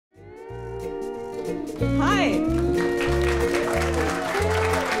Hi.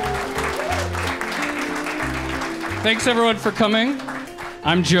 Thanks, everyone, for coming.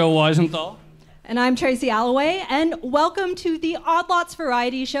 I'm Joe Weisenthal. And I'm Tracy Alloway, and welcome to the Odd Lots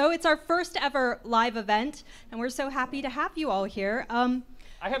Variety Show. It's our first ever live event, and we're so happy to have you all here.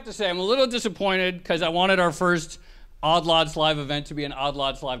 I have to say, I'm a little disappointed because I wanted our first Odd Lots live event to be an Odd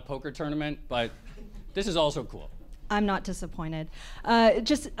Lots live poker tournament, but this is also cool. I'm not disappointed.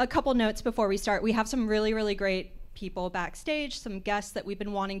 Just a couple notes before we start. We have some really, really great people backstage, some guests that we've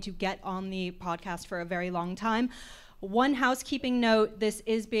been wanting to get on the podcast for a very long time. One housekeeping note, this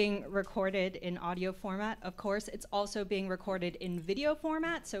is being recorded in audio format, of course. It's also being recorded in video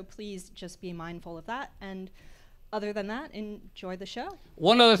format, so please just be mindful of that. And other than that, enjoy the show.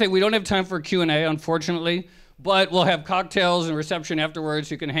 One other thing, we don't have time for Q&A, unfortunately, but we'll have cocktails and reception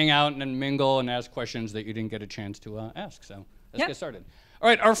afterwards. You can hang out and then mingle and ask questions that you didn't get a chance to ask. So let's get started. All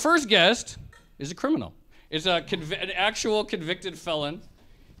right, our first guest is a criminal. It's an actual convicted felon.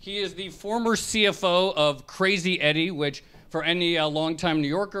 He is the former CFO of Crazy Eddie, which for any longtime New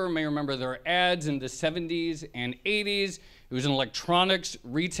Yorker may remember their ads in the 70s and 80s. It was an electronics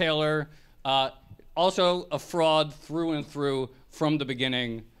retailer, also a fraud through and through from the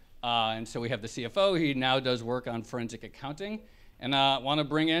beginning. And so we have the CFO. He now does work on forensic accounting. And I want to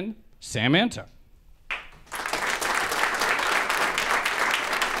bring in Sam Antar.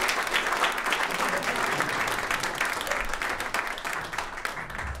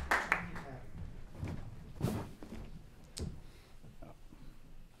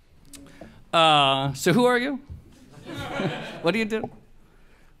 So who are you? What do you do?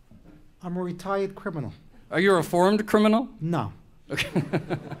 I'm a retired criminal. Are you a reformed criminal? No. Okay.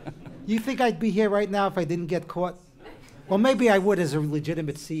 You think I'd be here right now if I didn't get caught? Well, maybe I would as a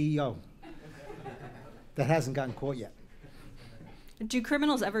legitimate CEO that hasn't gotten caught yet. Do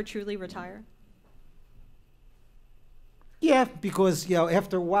criminals ever truly retire? Yeah, because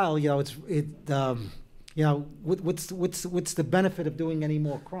after a while, what's the benefit of doing any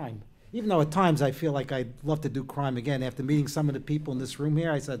more crime? Even though at times I feel like I'd love to do crime again. After meeting some of the people in this room here,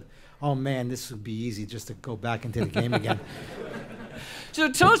 I said, oh man, this would be easy just to go back into the game again.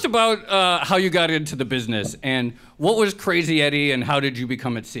 So tell us about how you got into the business and what was Crazy Eddie and how did you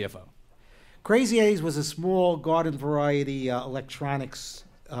become its CFO? Crazy Eddie's was a small garden variety electronics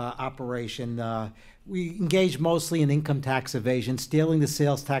operation. We engaged mostly in income tax evasion. Stealing the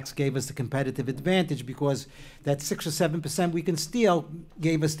sales tax gave us the competitive advantage because that 6 or 7% we can steal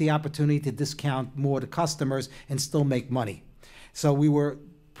gave us the opportunity to discount more to customers and still make money. So we were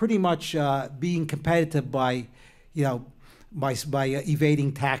pretty much being competitive by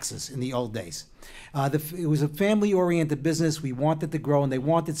evading taxes in the old days. It was a family-oriented business. We wanted to grow, and they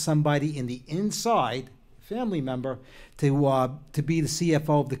wanted somebody in the inside, family member, to be the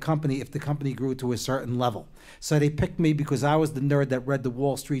CFO of the company if the company grew to a certain level. So they picked me because I was the nerd that read the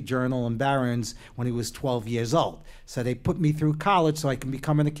Wall Street Journal and Barron's when he was 12 years old. So they put me through college so I can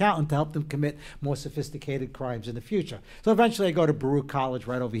become an accountant to help them commit more sophisticated crimes in the future. So eventually I go to Baruch College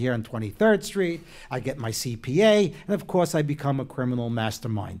right over here on 23rd Street. I get my CPA, and of course I become a criminal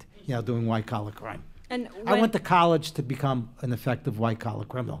mastermind, doing white-collar crime. And I went to college to become an effective white-collar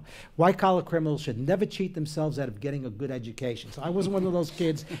criminal. White-collar criminals should never cheat themselves out of getting a good education. So I wasn't one of those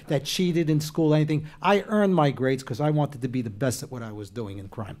kids that cheated in school or anything. I earned my grades because I wanted to be the best at what I was doing in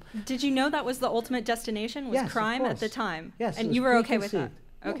crime. Did you know that was the ultimate destination, was Yes, crime of at the course. time? Yes. And you were okay with that?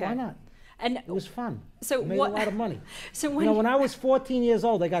 Yeah, Okay. why not? And It was fun. So I made what- a lot of money. So When I was 14 years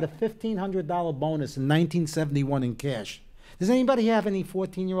old, I got a $1,500 bonus in 1971 in cash. Does anybody have any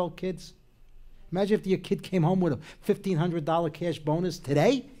 14-year-old kids? Imagine if your kid came home with a $1,500 cash bonus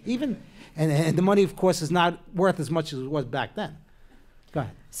today, even. And the money, of course, is not worth as much as it was back then. Go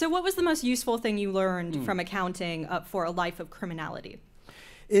ahead. So what was the most useful thing you learned from accounting for a life of criminality?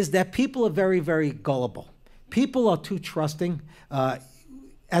 Is that people are very, very gullible. People are too trusting.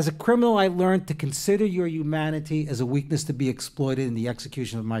 As a criminal, I learned to consider your humanity as a weakness to be exploited in the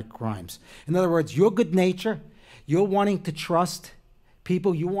execution of my crimes. In other words, your good nature, your wanting to trust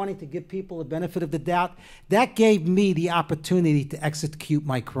people, you wanting to give people the benefit of the doubt, that gave me the opportunity to execute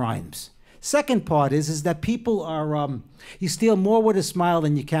my crimes. Second part is that people are, you steal more with a smile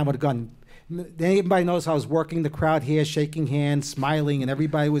than you can with a gun. Anybody knows I was working the crowd here, shaking hands, smiling, and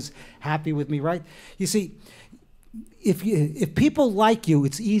everybody was happy with me, right? You see, if people like you,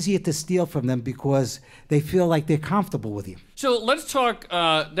 it's easier to steal from them because they feel like they're comfortable with you. So let's talk,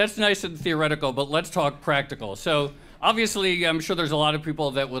 that's nice and theoretical, but let's talk practical. So obviously, I'm sure there's a lot of people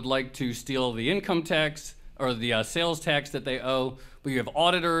that would like to steal the income tax or the sales tax that they owe, but you have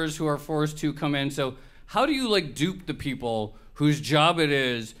auditors who are forced to come in. So how do you dupe the people whose job it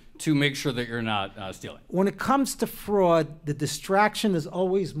is to make sure that you're not stealing? When it comes to fraud, the distraction is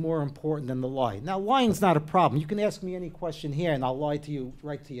always more important than the lie. Now, lying's not a problem. You can ask me any question here, and I'll lie to you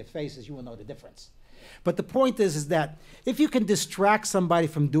right to your faces. You will know the difference. But the point is that if you can distract somebody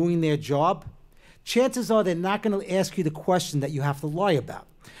from doing their job, chances are they're not going to ask you the question that you have to lie about.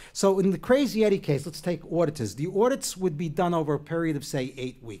 So in the Crazy Eddie case, let's take auditors. The audits would be done over a period of, say,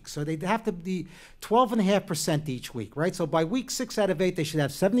 8 weeks. So they'd have to be 12.5% each week, right? So by week 6 out of 8, they should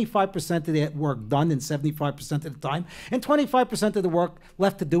have 75% of their work done in 75% of the time, and 25% of the work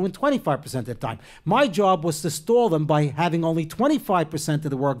left to do in 25% of the time. My job was to stall them by having only 25%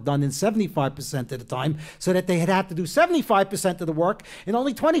 of the work done in 75% of the time, so that they had had to do 75% of the work in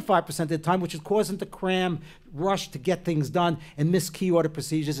only 25% of the time, which would cause them to cram, rush to get things done, and miss key audit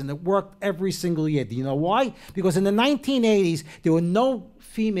procedures, and it worked every single year. Do you know why? Because in the 1980s, there were no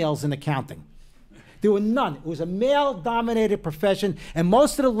females in accounting. There were none. It was a male-dominated profession, and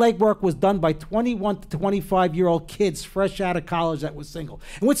most of the legwork was done by 21 to 25-year-old kids fresh out of college that was single.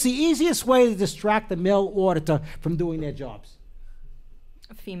 And what's the easiest way to distract a male auditor from doing their jobs?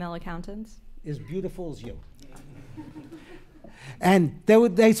 Female accountants. As beautiful as you. And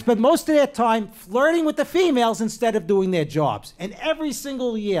they spend most of their time flirting with the females instead of doing their jobs. And every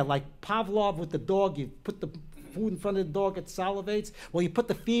single year, like Pavlov with the dog, you put the food in front of the dog, it salivates. Well, you put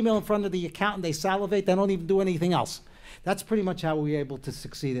the female in front of the accountant, they salivate, they don't even do anything else. That's pretty much how we were able to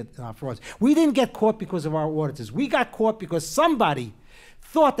succeed at frauds. We didn't get caught because of our auditors. We got caught because somebody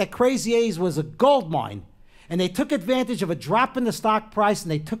thought that Crazy A's was a gold mine. And they took advantage of a drop in the stock price,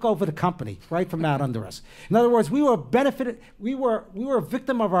 and they took over the company right from out under us. In other words, we were a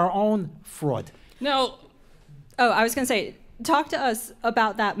victim of our own fraud. Now, I was going to say, talk to us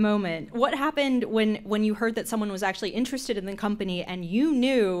about that moment. What happened when you heard that someone was actually interested in the company and you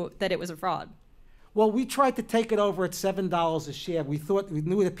knew that it was a fraud? Well, we tried to take it over at $7 a share. We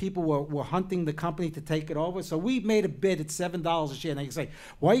knew that people were hunting the company to take it over, so we made a bid at $7 a share. And they say,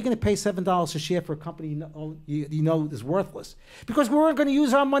 why are you going to pay $7 a share for a company you know is worthless? Because we weren't going to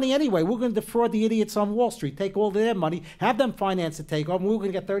use our money anyway. We're going to defraud the idiots on Wall Street, take all of their money, have them finance the takeover, and we were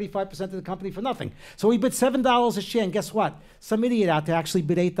going to get 35% of the company for nothing. So we bid $7 a share, and guess what? Some idiot out there actually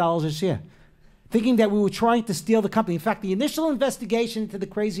bid $8 a share, thinking that we were trying to steal the company. In fact, the initial investigation into the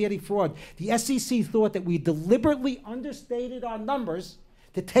Crazy Eddie fraud, the SEC thought that we deliberately understated our numbers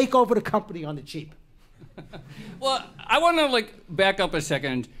to take over the company on the cheap. Well, I want to back up a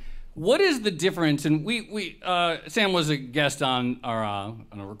second. What is the difference? And Sam was a guest on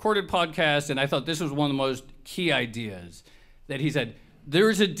a recorded podcast, and I thought this was one of the most key ideas that he said.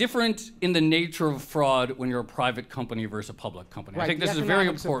 There is a difference in the nature of fraud when you're a private company versus a public company. Right, I think this is very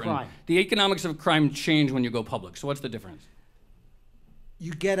important. The economics of crime change when you go public. So what's the difference?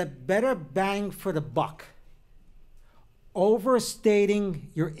 You get a better bang for the buck overstating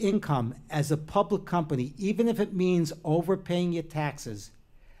your income as a public company, even if it means overpaying your taxes,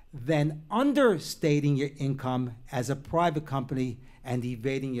 than understating your income as a private company and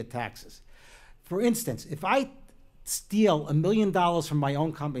evading your taxes. For instance, if I steal $1 million from my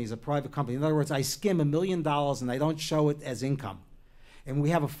own company as a private company. In other words, I skim $1 million and I don't show it as income, and we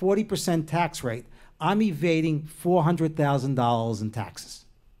have a 40% tax rate, I'm evading $400,000 in taxes.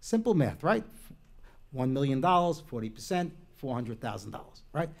 Simple math, right? $1 million, 40%, $400,000,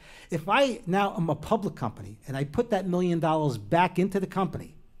 right? If I now am a public company and I put that $1 million back into the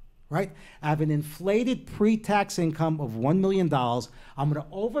company, right? I have an inflated pre-tax income of $1 million. I'm going to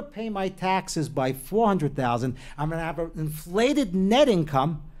overpay my taxes by $400,000. I'm going to have an inflated net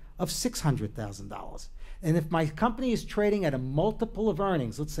income of $600,000. And if my company is trading at a multiple of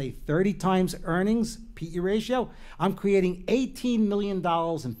earnings, let's say 30 times earnings, PE ratio, I'm creating $18 million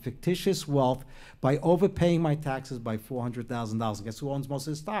in fictitious wealth by overpaying my taxes by $400,000. And guess who owns most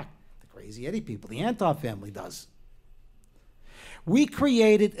of the stock? The Crazy Eddie people. The Antar family does. We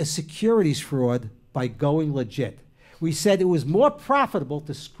created a securities fraud by going legit. We said it was more profitable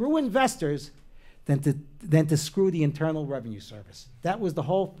to screw investors than to screw the Internal Revenue Service. That was the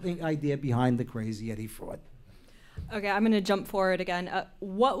whole idea behind the Crazy Eddie fraud. Okay, I'm going to jump forward again.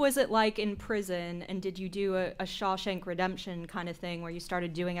 What was it like in prison, and did you do a Shawshank Redemption kind of thing where you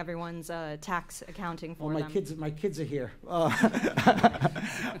started doing everyone's tax accounting for them? My kids are here.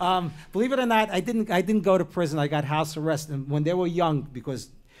 Believe it or not, I didn't go to prison. I got house arrest, and when they were young, because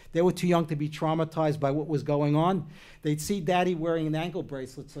they were too young to be traumatized by what was going on, they'd see Daddy wearing an ankle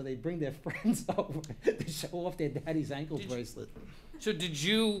bracelet, so they'd bring their friends over to show off their daddy's ankle bracelet. So did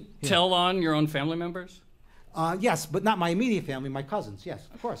you tell on your own family members? Yes, but not my immediate family, my cousins. Yes,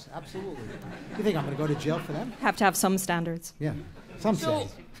 of course, absolutely. You think I'm going to go to jail for them? Have to have some standards. Yeah, some So,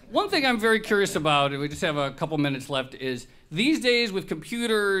 standards. one thing I'm very curious about, and we just have a couple minutes left, is these days with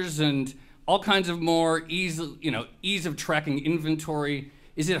computers and all kinds of more ease of tracking inventory,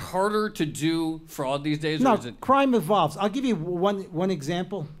 is it harder to do fraud these days? No, or is it... crime evolves. I'll give you one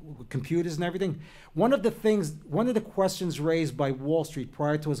example, with computers and everything. One of the questions raised by Wall Street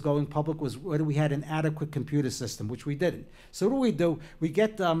prior to us going public was whether we had an adequate computer system, which we didn't. So what do? We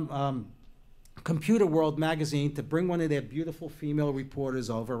get Computer World magazine to bring one of their beautiful female reporters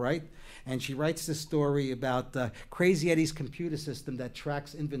over, right? And she writes this story about Crazy Eddie's computer system that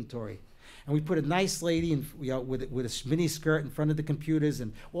tracks inventory. And we put a nice lady with a mini skirt in front of the computers,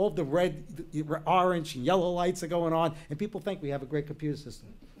 and all of the red, orange, and yellow lights are going on, and people think we have a great computer system.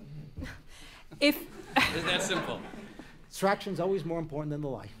 Is that simple? Distraction's always more important than the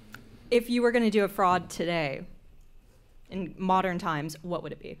lie. If you were going to do a fraud today, in modern times, what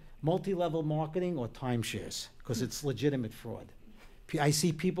would it be? Multi-level marketing or timeshares, because it's legitimate fraud. I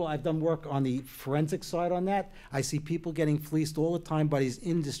see people, I've done work on the forensic side on that. I see people getting fleeced all the time by these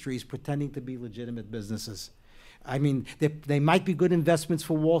industries pretending to be legitimate businesses. I mean, they might be good investments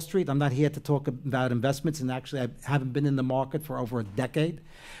for Wall Street. I'm not here to talk about investments, and actually I haven't been in the market for over a decade.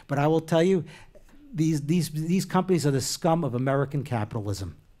 But I will tell you, these companies are the scum of American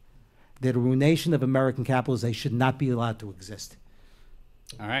capitalism. They're the ruination of American capitalism. They should not be allowed to exist.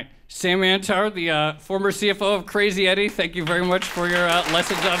 All right. Sam Antar, the former CFO of Crazy Eddie, thank you very much for your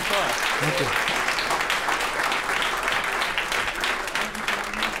lessons on fraud. Thank you.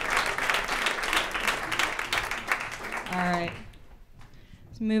 All right.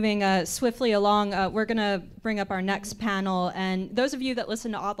 Moving swiftly along, we're going to bring up our next panel. And those of you that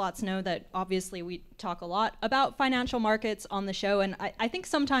listen to Odd Lots know that obviously we talk a lot about financial markets on the show. And I think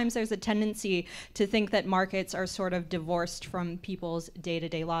sometimes there's a tendency to think that markets are sort of divorced from people's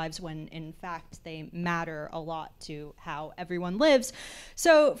day-to-day lives when in fact they matter a lot to how everyone lives.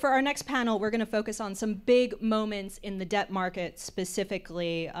 So for our next panel, we're going to focus on some big moments in the debt market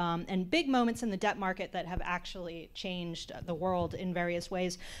specifically, and big moments in the debt market that have actually changed the world in various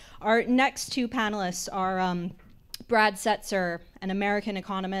ways. Our next two panelists are Brad Setzer, an American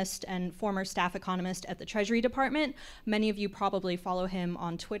economist and former staff economist at the Treasury Department. Many of you probably follow him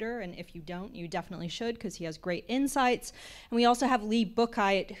on Twitter, and if you don't, you definitely should, because he has great insights. And we also have Lee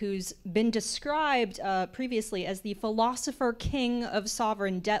Buccheit, who's been described previously as the philosopher king of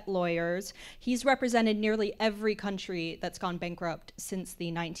sovereign debt lawyers. He's represented nearly every country that's gone bankrupt since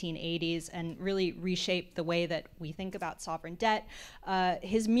the 1980s and really reshaped the way that we think about sovereign debt.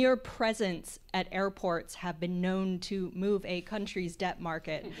 His mere presence at airports have been known to move a country's debt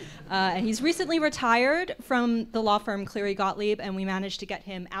market. And he's recently retired from the law firm Cleary Gottlieb, and we managed to get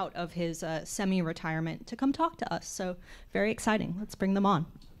him out of his semi-retirement to come talk to us. So very exciting. Let's bring them on.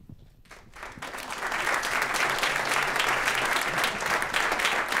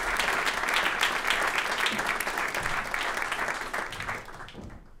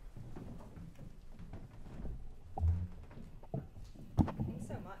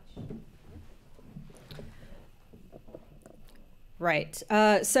 Right.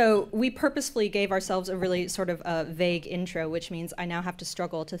 So we purposefully gave ourselves a really sort of vague intro, which means I now have to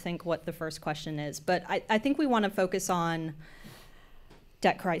struggle to think what the first question is. But I think we want to focus on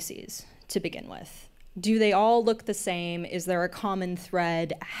debt crises to begin with. Do they all look the same? Is there a common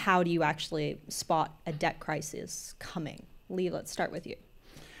thread? How do you actually spot a debt crisis coming? Lee, let's start with you.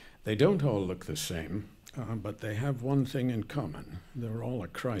 They don't all look the same, but they have one thing in common. They're all a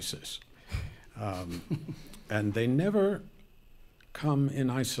crisis. And they never come in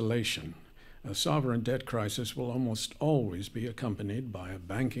isolation. A sovereign debt crisis will almost always be accompanied by a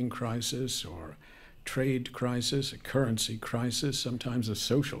banking crisis or trade crisis, a currency crisis, sometimes a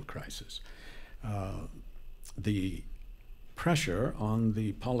social crisis. The pressure on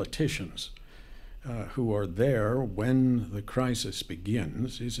the politicians who are there when the crisis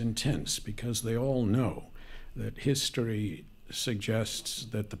begins is intense, because they all know that history suggests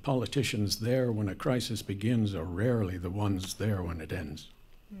that the politicians there when a crisis begins are rarely the ones there when it ends.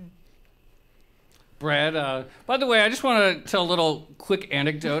 Brad, by the way, I just want to tell a little quick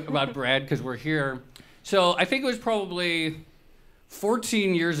anecdote about Brad, because we're here. So I think it was probably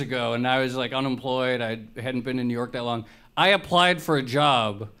 14 years ago, and I was like unemployed. I hadn't been in New York that long. I applied for a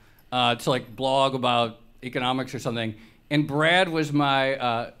job to like blog about economics or something, and Brad was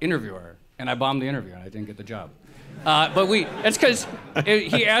my interviewer, and I bombed the interview, and I didn't get the job. But that's because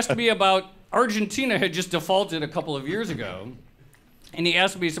he asked me about Argentina had just defaulted a couple of years ago, and he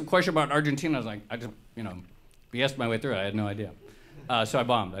asked me some question about Argentina. I was like, I just, BS'd my way through it. I had no idea. So I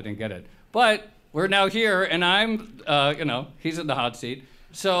bombed. I didn't get it. But we're now here, and I'm, he's in the hot seat.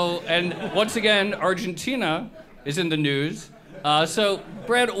 So, and once again, Argentina is in the news. So,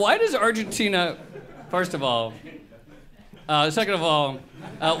 Brad, why does Argentina, first of all, second of all,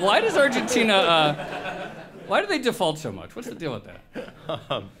 why does Argentina, why do they default so much? What's the deal with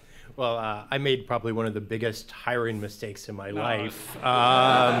that? Well, I made probably one of the biggest hiring mistakes in my life.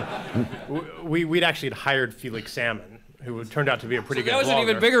 We'd actually hired Felix Salmon, who turned out to be a pretty good blogger. That was an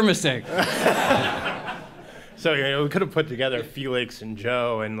even bigger mistake. So we could have put together Felix and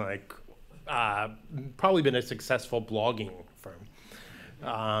Joe and probably been a successful blogging firm.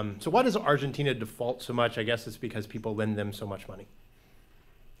 So why does Argentina default so much? I guess it's because people lend them so much money.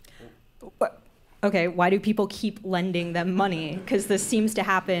 Okay, why do people keep lending them money? Because this seems to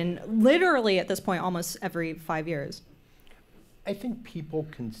happen literally at this point almost every 5 years. I think people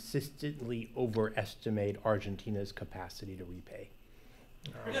consistently overestimate Argentina's capacity to repay.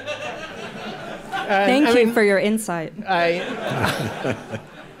 Thank you for your insight.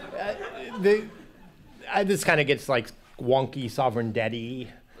 This kind of gets like wonky sovereign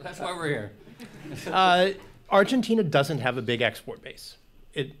debt-y. That's why we're here. Argentina doesn't have a big export base.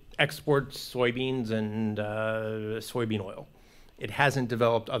 It exports soybeans and soybean oil. It hasn't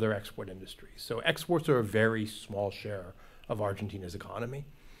developed other export industries. So exports are a very small share of Argentina's economy.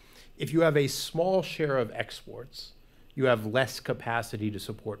 If you have a small share of exports, you have less capacity to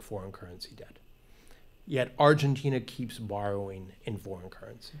support foreign currency debt. Yet Argentina keeps borrowing in foreign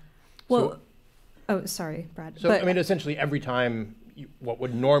currency. Well, sorry, Brad. So, essentially every time what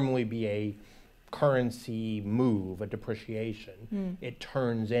would normally be a currency move, a depreciation, it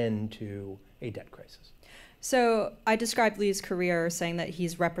turns into a debt crisis. So I described Lee's career saying that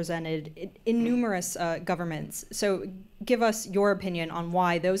he's represented in numerous governments. So give us your opinion on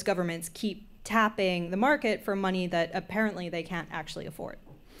why those governments keep tapping the market for money that apparently they can't actually afford.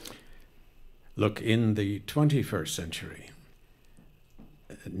 Look, in the 21st century,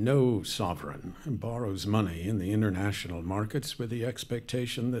 no sovereign borrows money in the international markets with the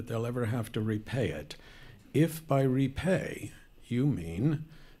expectation that they'll ever have to repay it. If by repay you mean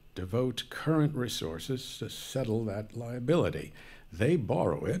devote current resources to settle that liability, they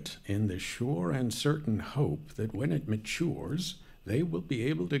borrow it in the sure and certain hope that when it matures, they will be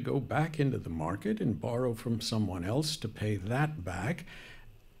able to go back into the market and borrow from someone else to pay that back.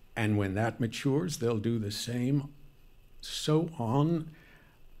 And when that matures, they'll do the same, so on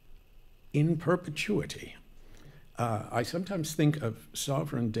in perpetuity. I sometimes think of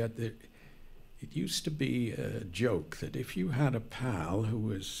sovereign debt that it used to be a joke that if you had a pal who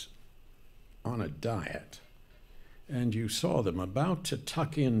was on a diet and you saw them about to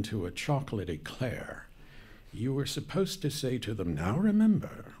tuck into a chocolate eclair, you were supposed to say to them, now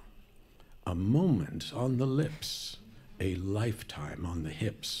remember, a moment on the lips, a lifetime on the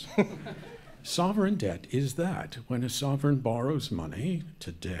hips. Sovereign debt is that. When a sovereign borrows money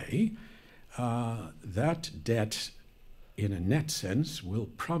today, that debt, in a net sense, will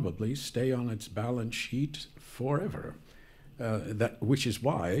probably stay on its balance sheet forever. Which is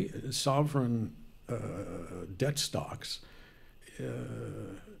why sovereign debt stocks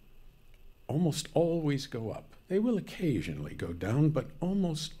almost always go up. They will occasionally go down, but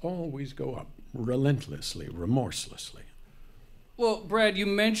almost always go up, relentlessly, remorselessly. Well, Brad, you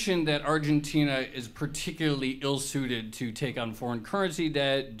mentioned that Argentina is particularly ill-suited to take on foreign currency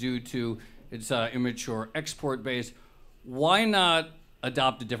debt due to its immature export base. Why not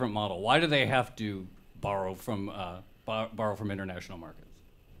adopt a different model? Why do they have to borrow from international markets?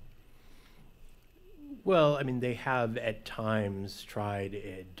 Well, they have at times tried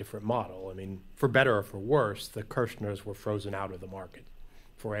a different model. For better or for worse, the Kirchners were frozen out of the market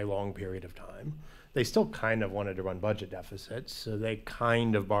for a long period of time. They still kind of wanted to run budget deficits, so they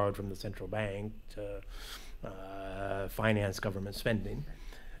kind of borrowed from the central bank to finance government spending.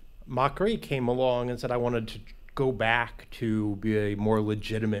 Macri came along and said, I wanted to go back to be a more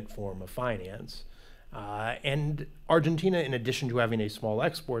legitimate form of finance. And Argentina, in addition to having a small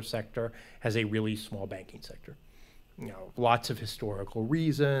export sector, has a really small banking sector. Lots of historical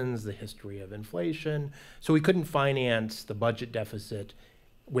reasons, the history of inflation. So we couldn't finance the budget deficit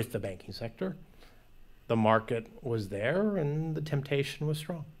with the banking sector. The market was there, and the temptation was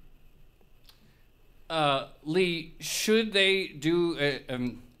strong. Lee, should they do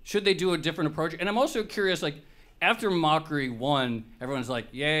a different approach? And I'm also curious, after Macri won, everyone's like,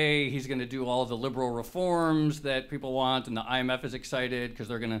 yay, he's going to do all the liberal reforms that people want, and the IMF is excited because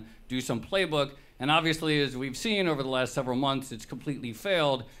they're going to do some playbook. And obviously, as we've seen over the last several months, it's completely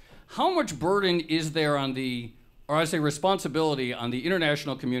failed. How much burden is there on responsibility on the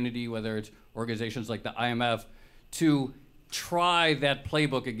international community, whether it's organizations like the IMF, to try that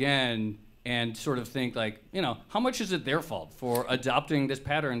playbook again and sort of think like, how much is it their fault for adopting this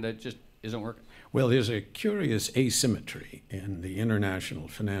pattern that just isn't working? Well, there's a curious asymmetry in the international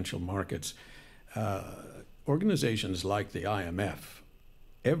financial markets. Organizations like the IMF,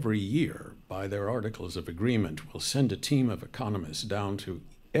 every year, by their articles of agreement, will send a team of economists down to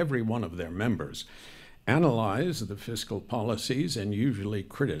every one of their members, analyze the fiscal policies, and usually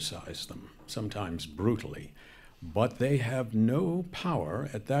criticize them, sometimes brutally. But they have no power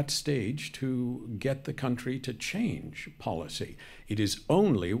at that stage to get the country to change policy. It is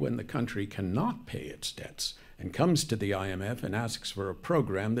only when the country cannot pay its debts and comes to the IMF and asks for a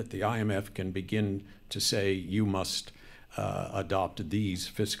program that the IMF can begin to say, you must adopt these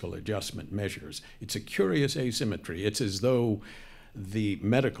fiscal adjustment measures. It's a curious asymmetry. It's as though the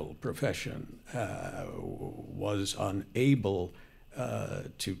medical profession was unable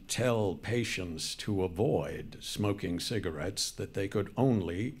to tell patients to avoid smoking cigarettes, that they could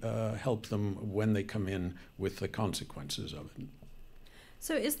only help them when they come in with the consequences of it.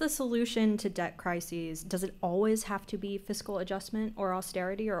 So is the solution to debt crises, does it always have to be fiscal adjustment or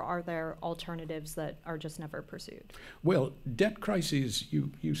austerity, or are there alternatives that are just never pursued? Well, debt crises,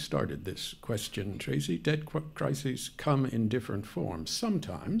 you started this question, Tracy. Debt crises come in different forms.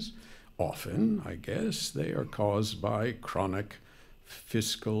 Sometimes, often, I guess, they are caused by chronic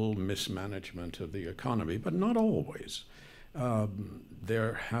fiscal mismanagement of the economy, but not always.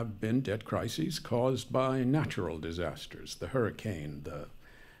 There have been debt crises caused by natural disasters, the hurricane,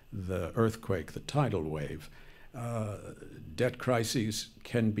 the earthquake, the tidal wave. Debt crises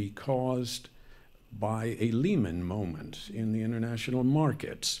can be caused by a Lehman moment in the international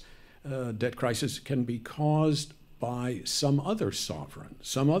markets. Debt crisis can be caused by some other sovereign,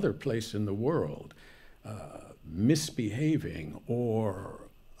 some other place in the world, misbehaving, or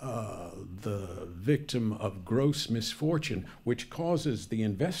the victim of gross misfortune, which causes the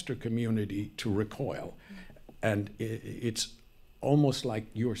investor community to recoil. And it's almost like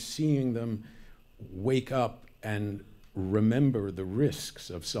you're seeing them wake up and remember the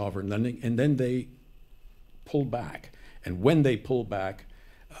risks of sovereign lending, and then they pull back. And when they pull back,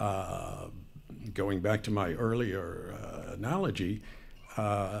 going back to my earlier analogy,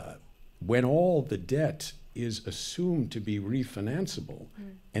 when all the debt is assumed to be refinanceable,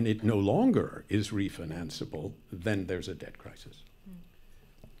 and it no longer is refinanceable, then there's a debt crisis.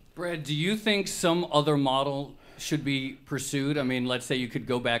 Brad, do you think some other model should be pursued? I mean, let's say you could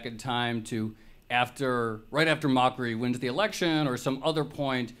go back in time to right after Macri wins the election or some other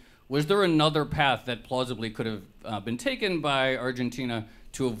point. Was there another path that plausibly could have been taken by Argentina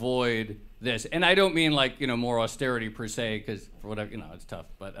to avoid this? And I don't mean like, more austerity per se, because for whatever, it's tough,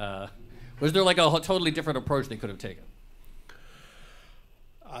 but was there like a totally different approach they could have taken?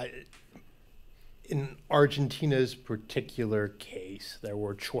 In Argentina's particular case, there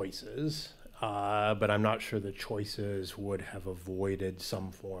were choices, but I'm not sure the choices would have avoided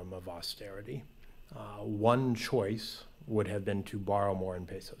some form of austerity. One choice would have been to borrow more in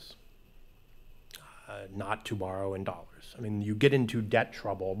pesos, not to borrow in dollars. I mean, you get into debt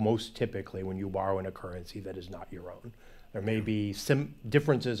trouble most typically when you borrow in a currency that is not your own. There may be some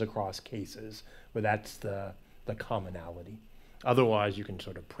differences across cases, but that's the commonality. Otherwise, you can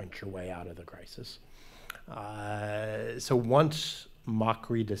sort of print your way out of the crisis. So once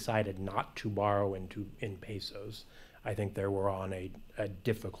Macri decided not to borrow in pesos, I think they were on a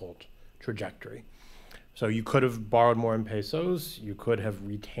difficult trajectory. So you could have borrowed more in pesos. You could have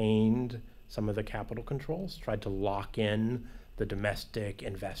retained some of the capital controls, tried to lock in the domestic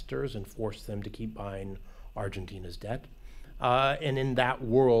investors and force them to keep buying Argentina's debt. And in that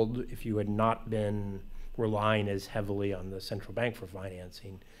world, if you had not been relying as heavily on the central bank for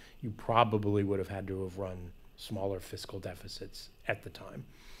financing, you probably would have had to have run smaller fiscal deficits at the time.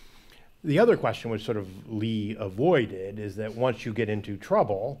 The other question, which sort of Lee avoided, is that once you get into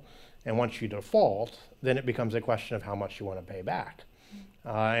trouble and once you default, then it becomes a question of how much you want to pay back.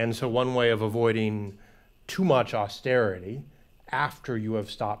 And so one way of avoiding too much austerity after you have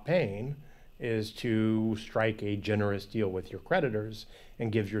stopped paying is to strike a generous deal with your creditors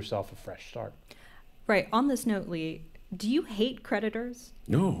and give yourself a fresh start. Right. On this note, Lee, do you hate creditors?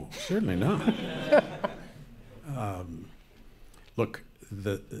 No, certainly not. Look,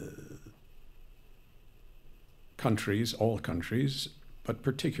 the countries, all countries, but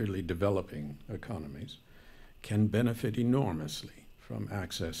particularly developing economies, can benefit enormously from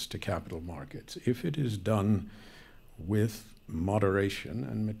access to capital markets if it is done with moderation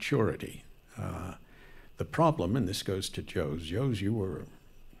and maturity. The problem, and this goes to Joe's, you were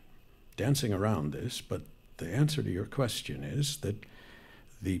dancing around this, but the answer to your question is that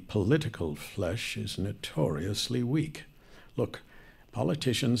the political flesh is notoriously weak. Look,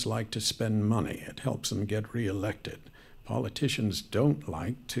 Politicians like to spend money. It helps them get reelected. Politicians don't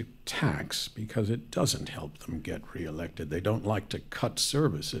like to tax because it doesn't help them get reelected. They don't like to cut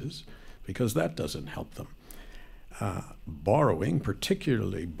services because that doesn't help them. Borrowing,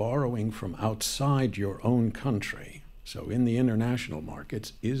 particularly borrowing from outside your own country, so in the international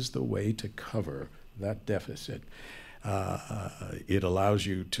markets, is the way to cover that deficit. It allows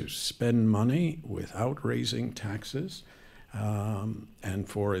you to spend money without raising taxes, and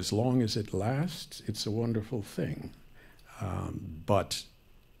for as long as it lasts, it's a wonderful thing. But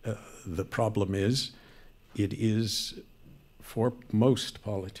the problem is, it is, for most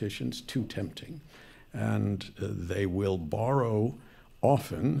politicians, too tempting. And they will borrow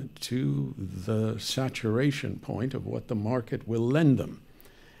often to the saturation point of what the market will lend them.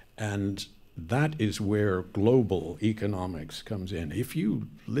 And that is where global economics comes in. If you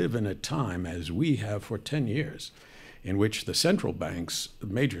live in a time, as we have for 10 years, in which the central banks, the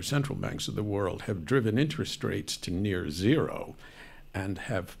major central banks of the world, have driven interest rates to near zero and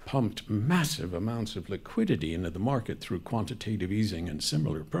have pumped massive amounts of liquidity into the market through quantitative easing and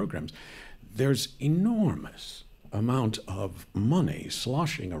similar programs, there's enormous amount of money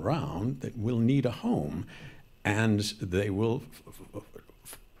sloshing around that will need a home, and they will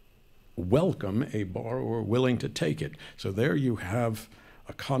welcome a borrower willing to take it. So there you have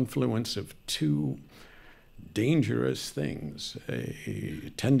a confluence of two dangerous things: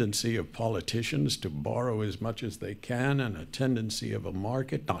 a tendency of politicians to borrow as much as they can, and a tendency of a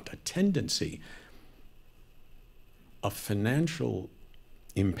market, not a tendency, a financial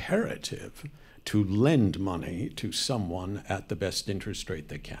imperative to lend money to someone at the best interest rate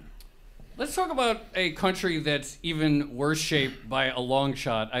they can. Let's talk about a country that's even worse shaped by a long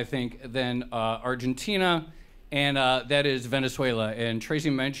shot, I think, than Argentina, and that is Venezuela. And Tracy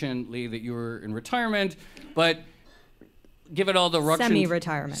mentioned, Lee, that you were in retirement, but given all the ructions...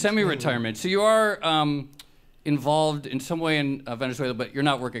 Semi-retirement. Semi-retirement. So you are involved in some way in Venezuela, but you're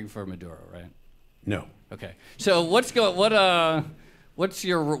not working for Maduro, right? No. Okay. So what are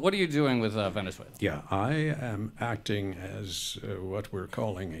you doing with Venezuela? Yeah, I am acting as what we're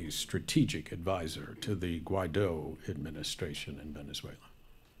calling a strategic advisor to the Guaido administration in Venezuela.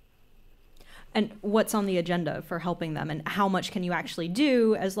 And what's on the agenda for helping them, and how much can you actually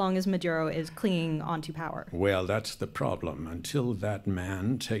do as long as Maduro is clinging onto power? Well, that's the problem. Until that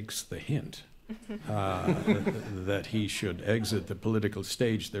man takes the hint that he should exit the political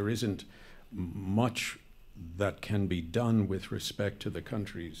stage, there isn't much that can be done with respect to the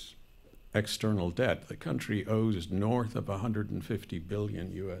country's external debt. The country owes north of 150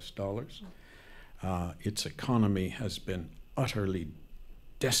 billion US dollars. Its economy has been utterly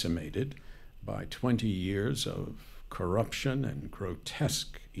decimated by 20 years of corruption and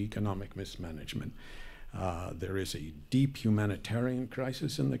grotesque economic mismanagement. There is a deep humanitarian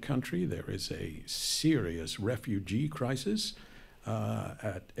crisis in the country. There is a serious refugee crisis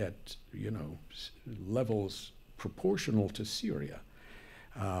at levels proportional to Syria.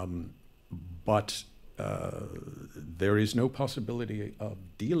 But there is no possibility of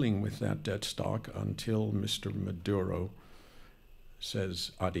dealing with that debt stock until Mr. Maduro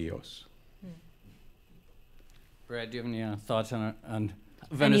says adios. Brad, do you have any thoughts on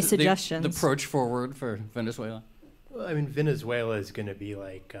Any suggestions? The approach forward for Venezuela? Well, I mean, Venezuela is going to be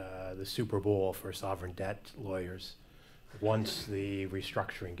like the Super Bowl for sovereign debt lawyers. Once the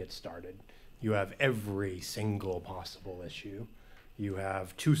restructuring gets started, you have every single possible issue. You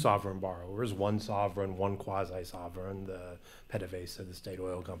have two sovereign borrowers, one sovereign, one quasi-sovereign, the PDVSA, the state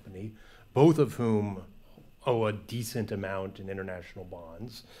oil company, both of whom owe a decent amount in international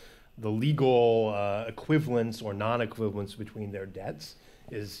bonds. The legal equivalence or non-equivalence between their debts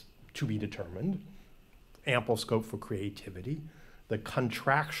is to be determined. Ample scope for creativity. The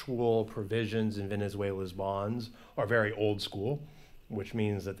contractual provisions in Venezuela's bonds are very old school, which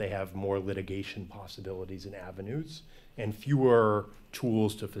means that they have more litigation possibilities and avenues and fewer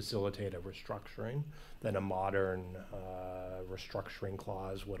tools to facilitate a restructuring than a modern restructuring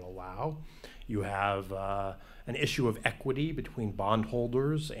clause would allow. You have an issue of equity between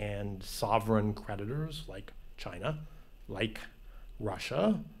bondholders and sovereign creditors like China, like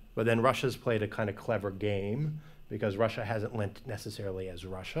Russia, but then Russia's played a kind of clever game because Russia hasn't lent necessarily as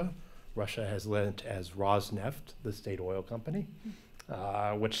Russia. Russia has lent as Rosneft, the state oil company,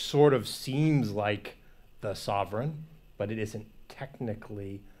 which sort of seems like the sovereign, but it isn't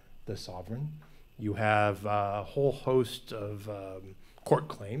technically the sovereign. You have a whole host of court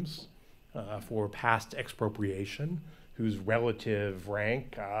claims for past expropriation, whose relative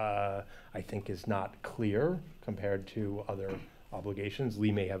rank, I think, is not clear compared to other obligations.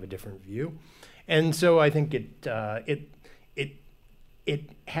 Lee may have a different view. And so I think it it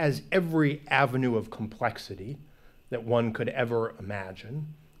has every avenue of complexity that one could ever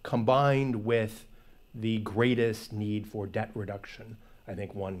imagine, combined with the greatest need for debt reduction I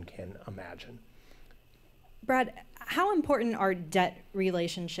think one can imagine. Brad, how important are debt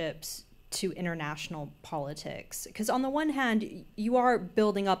relationships to international politics? Because on the one hand, you are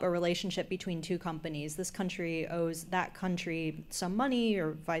building up a relationship between two companies. This country owes that country some money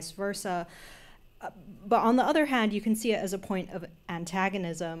or vice versa. But on the other hand, you can see it as a point of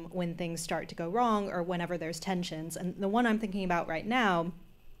antagonism when things start to go wrong or whenever there's tensions. And the one I'm thinking about right now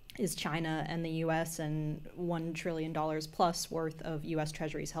is China and the US and $1 trillion plus worth of US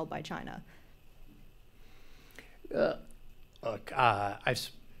treasuries held by China. Look, I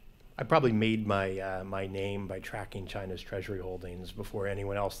probably made my name by tracking China's treasury holdings before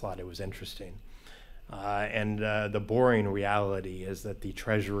anyone else thought it was interesting. And the boring reality is that the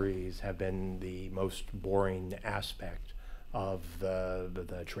treasuries have been the most boring aspect of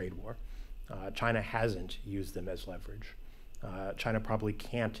the trade war. China hasn't used them as leverage. China probably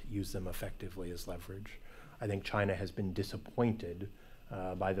can't use them effectively as leverage. I think China has been disappointed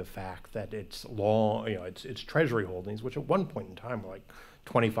by the fact that its its treasury holdings, which at one point in time were like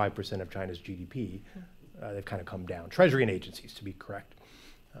 25% of China's GDP, they've kind of come down. Treasury and agencies, to be correct,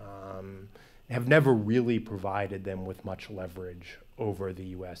 have never really provided them with much leverage over the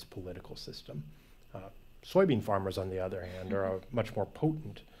U.S. political system. Soybean farmers, on the other hand, are a much more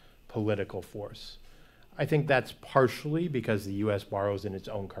potent political force. I think that's partially because the U.S. borrows in its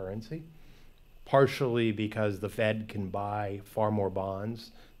own currency, partially because the Fed can buy far more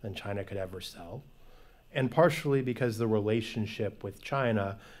bonds than China could ever sell, and partially because the relationship with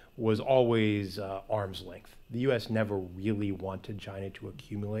China was always arm's length. The U.S. never really wanted China to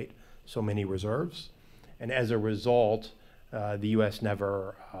accumulate so many reserves, and as a result, the U.S.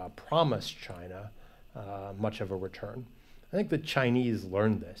 never promised China much of a return. I think the Chinese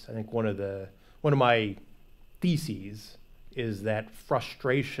learned this. I think one of my theses is that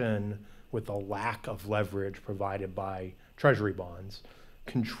frustration with the lack of leverage provided by treasury bonds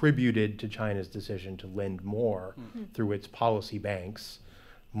contributed to China's decision to lend more through its policy banks,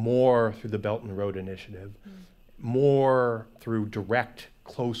 more through the Belt and Road Initiative, more through direct,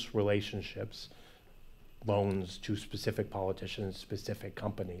 close relationships, loans to specific politicians, specific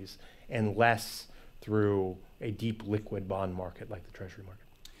companies, and less through a deep liquid bond market like the treasury market.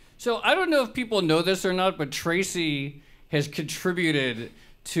 So I don't know if people know this or not, but Tracy has contributed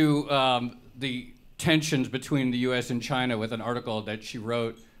to the tensions between the U.S. and China with an article that she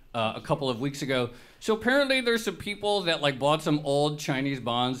wrote a couple of weeks ago. So apparently there's some people that like bought some old Chinese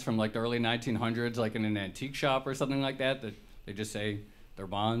bonds from like the early 1900s, like in an antique shop or something like that they just say they're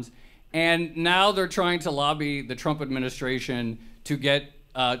bonds. And now they're trying to lobby the Trump administration to get,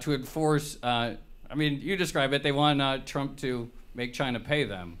 to enforce, I mean, you describe it, they want Trump to make China pay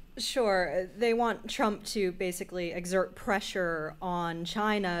them. Sure. They want Trump to basically exert pressure on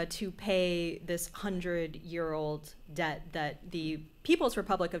China to pay this 100-year-old debt that the People's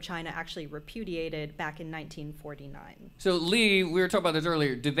Republic of China actually repudiated back in 1949. So Lee, we were talking about this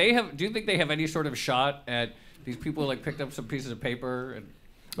earlier. Do you think they have any sort of shot at these people like picked up some pieces of paper? And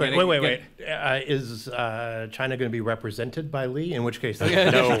Wait. Is China going to be represented by Lee? In which case,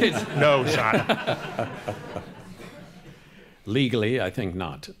 no shot. Legally, I think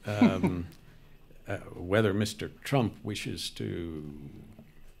not. Whether Mr. Trump wishes to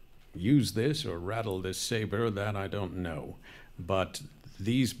use this or rattle this saber, that I don't know. But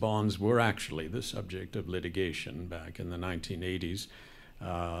these bonds were actually the subject of litigation back in the 1980s,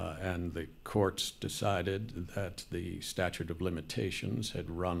 and the courts decided that the statute of limitations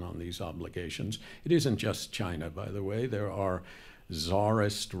had run on these obligations. It isn't just China, by the way. There are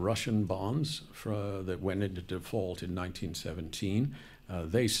Tsarist Russian bonds that went into default in 1917.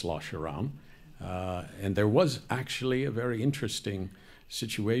 They slosh around. And there was actually a very interesting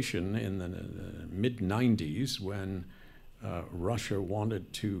situation in the mid-90s when Russia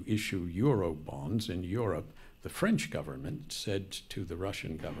wanted to issue Euro bonds in Europe. The French government said to the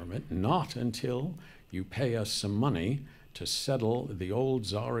Russian government, not until you pay us some money to settle the old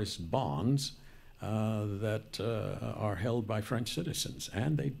Tsarist bonds that are held by French citizens.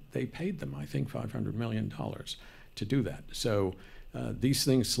 And they paid them, I think, $500 million to do that. So these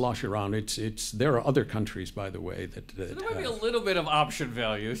things slosh around. There are other countries, by the way, that so there might be a little bit of option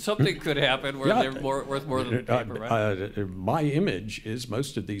value. Something could happen where they're worth more than paper, right? My image is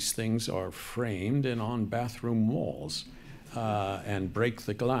most of these things are framed and on bathroom walls and break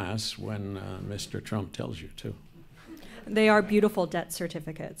the glass when Mr. Trump tells you to. They are beautiful debt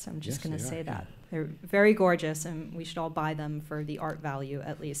certificates. I'm just going to say that. They're very gorgeous, and we should all buy them for the art value,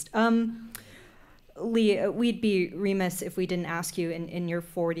 at least. Lee, we'd be remiss if we didn't ask you in your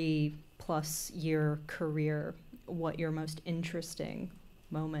 40-plus year career what your most interesting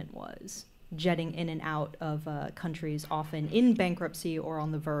moment was, jetting in and out of countries often in bankruptcy or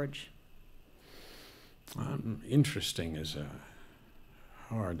on the verge. Interesting is a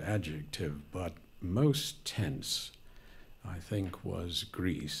hard adjective, but most tense, I think, was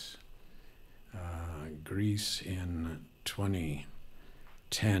Greece. Greece in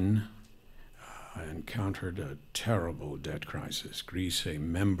 2010 encountered a terrible debt crisis. Greece, a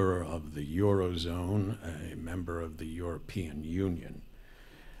member of the Eurozone, a member of the European Union.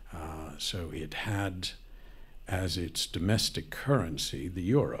 So it had as its domestic currency the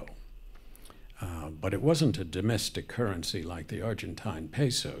euro. But it wasn't a domestic currency like the Argentine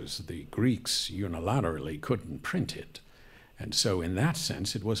pesos. The Greeks unilaterally couldn't print it. And so in that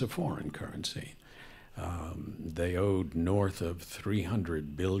sense, it was a foreign currency. They owed north of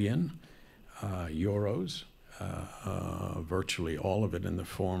 300 billion euros, virtually all of it in the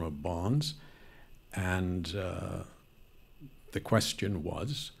form of bonds. And the question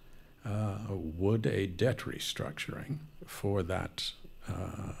was, would a debt restructuring for that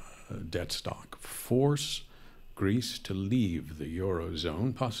debt stock force Greece to leave the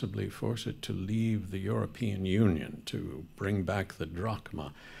Eurozone, possibly force it to leave the European Union, to bring back the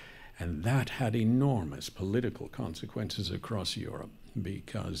drachma? And that had enormous political consequences across Europe,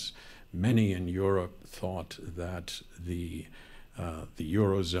 because many in Europe thought that the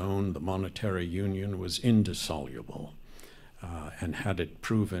Eurozone, the monetary union, was indissoluble. And had it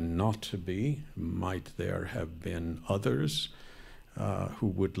proven not to be, might there have been others who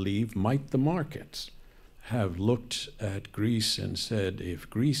would leave? Might the markets have looked at Greece and said, if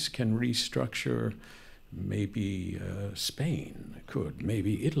Greece can restructure, maybe Spain could,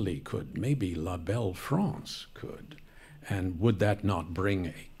 maybe Italy could, maybe La Belle France could? And would that not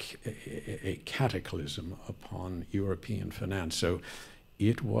bring a cataclysm upon European finance? So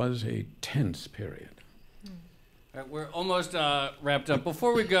it was a tense period. All right, we're almost wrapped up.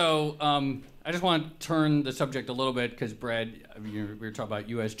 Before we go, I just want to turn the subject a little bit, because Brad, we were talking about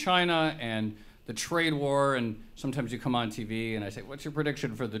U.S.-China and the trade war, and sometimes you come on TV and I say, what's your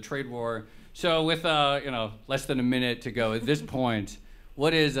prediction for the trade war? So with less than a minute to go at this point,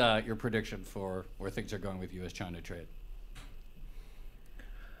 what is your prediction for where things are going with U.S.-China trade?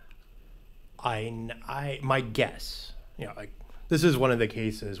 My guess, this is one of the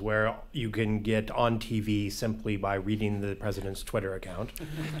cases where you can get on TV simply by reading the president's Twitter account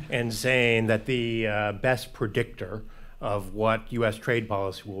and saying that the best predictor of what U.S. trade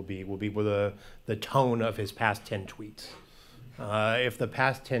policy will be with the tone of his past 10 tweets. If the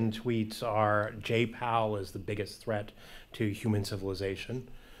past 10 tweets are Jay Powell is the biggest threat to human civilization,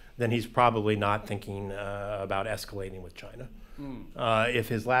 then he's probably not thinking about escalating with China. If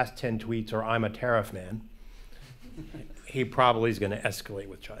his last 10 tweets are I'm a tariff man, he probably is going to escalate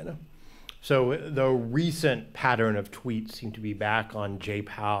with China. So the recent pattern of tweets seem to be back on Jay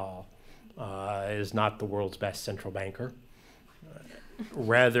Powell is not the world's best central banker,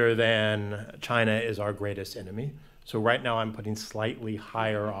 rather than China is our greatest enemy. So right now I'm putting slightly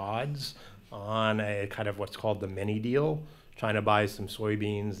higher odds on a kind of what's called the mini deal. China buys some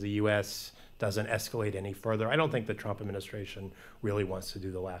soybeans, the U.S. doesn't escalate any further. I don't think the Trump administration really wants to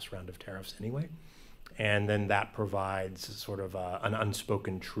do the last round of tariffs anyway. And then that provides sort of an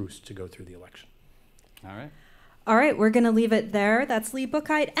unspoken truce to go through the election. All right. All right, we're going to leave it there. That's Lee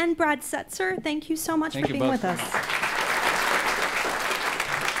Buccheit and Brad Setzer. Thank you so much for being with us.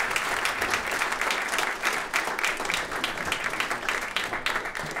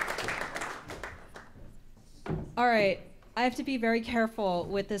 All right. I have to be very careful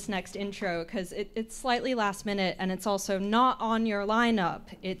with this next intro because it's slightly last minute and it's also not on your lineup.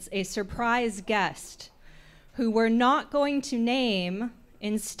 It's a surprise guest who we're not going to name.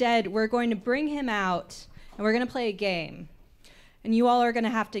 Instead, we're going to bring him out and we're going to play a game. And you all are going to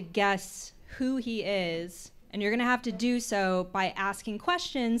have to guess who he is, and you're going to have to do so by asking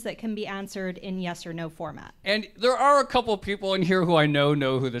questions that can be answered in yes or no format. And there are a couple people in here who I know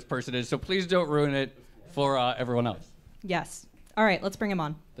who this person is, so please don't ruin it for everyone else. Yes. All right, let's bring him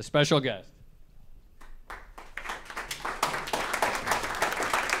on. The special guest.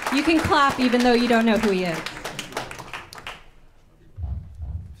 You can clap even though you don't know who he is.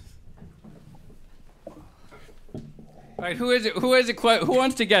 All right, who is it? Who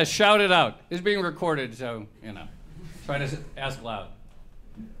wants to guess? Shout it out. It's being recorded, so, try to ask loud.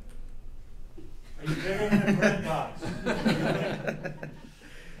 Are you living in a bread box?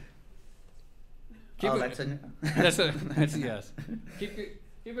 That's a yes. Keep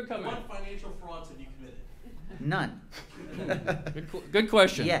it coming. What financial frauds have you committed? None. Good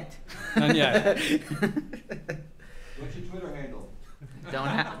question. Yet. None yet. What's your Twitter handle?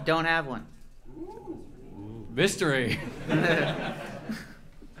 Don't have one. Mystery. Do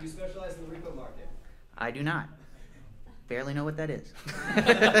you specialize in the repo market? I do not. Barely know what that is.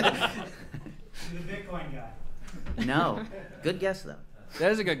 You're the Bitcoin guy. No. Good guess, though.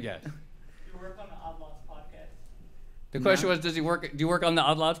 That is a good guess. You work on the Odd Lots podcast. The question was, do you work on the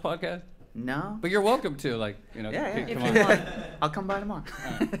Odd Lots podcast? No. But you're welcome to, Yeah. come If you on. want. I'll come by tomorrow.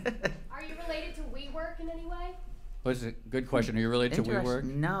 Are you related to WeWork in any way? What's a good question? Are you related to WeWork?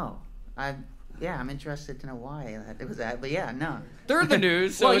 No. I'm interested to know why it was that, but yeah, no. They're in the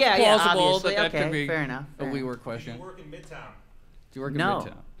news, so Well, it's yeah, plausible obviously. that Okay, could be fair enough, a fair enough. WeWork question. Do you work in Midtown? Do you work in No.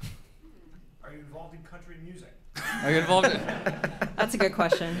 Midtown? Are you involved in country music? Are you involved in... That's a good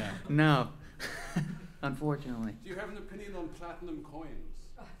question. No. Unfortunately. Do you have an opinion on platinum coins?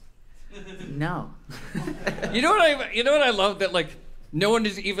 No. You know what I love? That, like, no one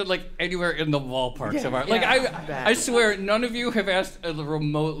is even, like, anywhere in the ballpark so far. Like, I swear, none of you have asked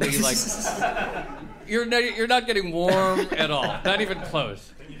remotely, like... You're not getting warm at all. Not even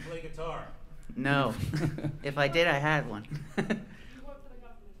close. Can you play guitar? No. If I did, I had one.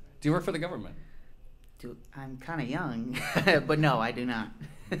 Do you work for the government? I'm kind of young, but no, I do not.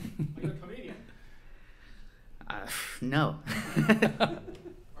 Are you a comedian? No.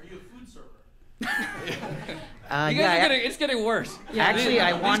 Are you a food server? You guys are it's getting worse. Yeah. Actually,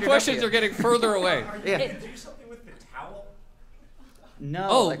 I wandered These questions up here. are getting further away. Yeah. Can you do something with the towel?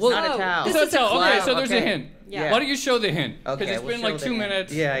 No, it's not a towel. This So is a okay, cloud. so there's a hint. Yeah. Why don't you show the hint? Because Okay, it's we'll been show like the 2 hint.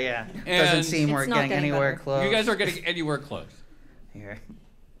 minutes. Yeah. And Doesn't seem It's we're not getting getting anywhere better. close. You guys are getting anywhere close. Here.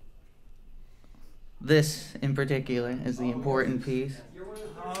 This, in particular, is the important piece.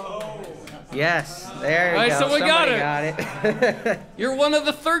 Yes, there All right, you go. someone got Somebody got it. You're one of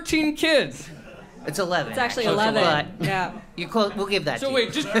the 13 kids. It's 11. It's actually So it's 11. But Yeah. we'll give that to So you.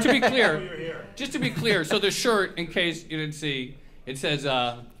 wait, just to be clear, so the shirt, in case you didn't see, it says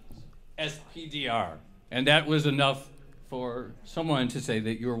SPDR, and that was enough for someone to say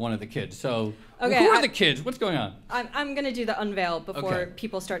that you were one of the kids. So Okay, who are the kids? What's going on? I'm going to do the unveil before Okay.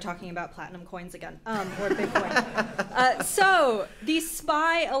 people start talking about platinum coins again, or Bitcoin. So the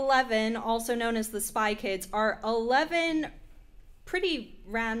Spy 11, also known as the Spy Kids, are 11 pretty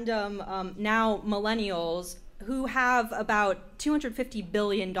random now millennials who have about $250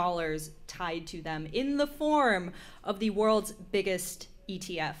 billion tied to them in the form of the world's biggest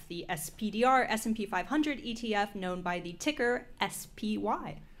ETF, the SPDR, S&P 500 ETF, known by the ticker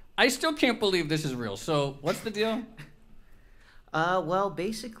SPY. I still can't believe this is real. So what's the deal? Well,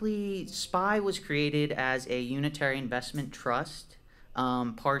 basically, SPY was created as a unitary investment trust,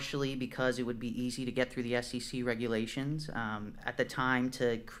 partially because it would be easy to get through the SEC regulations. At the time,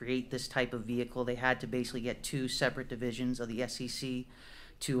 to create this type of vehicle, they had to basically get two separate divisions of the SEC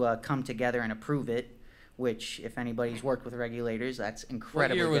to come together and approve it, which, if anybody's worked with regulators, that's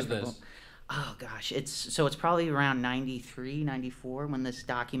incredibly What year was difficult. this? Oh gosh, it's probably around 93, 94 when this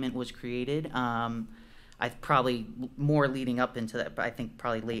document was created. I probably more leading up into that, but I think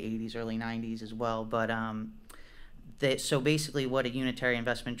probably late 80s, early 90s as well. But so basically what a unitary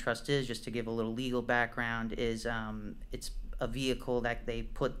investment trust is, just to give a little legal background, is it's a vehicle that they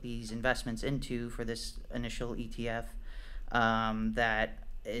put these investments into for this initial ETF that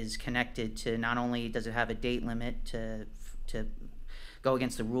is connected to, not only does it have a date limit to go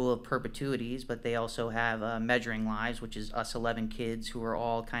against the rule of perpetuities, but they also have measuring lives, which is us 11 kids who are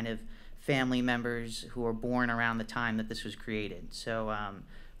all kind of family members who were born around the time that this was created. So,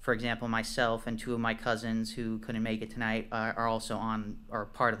 for example, myself and two of my cousins who couldn't make it tonight are also are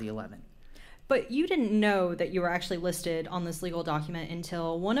part of the 11. But you didn't know that you were actually listed on this legal document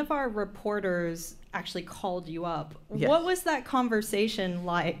until one of our reporters actually called you up. Yes. What was that conversation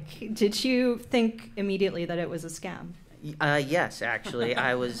like? Did you think immediately that it was a scam? Yes, actually.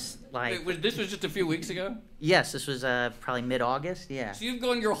 I was like... This was just a few weeks ago? Yes, this was probably mid-August, yeah. So you've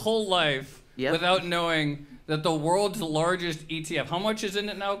gone your whole life without knowing that the world's largest ETF, how much is in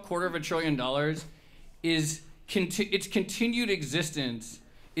it now? $250 billion, its continued existence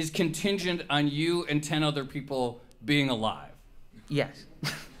is contingent on you and 10 other people being alive. Yes.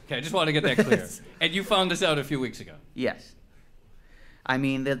 Okay, I just want to get that clear. And you found this out a few weeks ago. Yes. I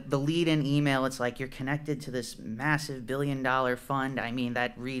mean, the lead-in email, it's like, you're connected to this massive billion-dollar fund. I mean,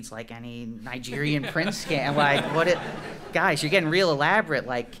 that reads like any Nigerian prince scam. Like, guys, you're getting real elaborate.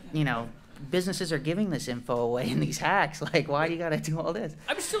 Like, businesses are giving this info away in these hacks. Like, why do you got to do all this?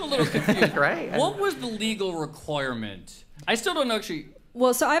 I'm still a little confused. Right? What was the legal requirement? I still don't know actually.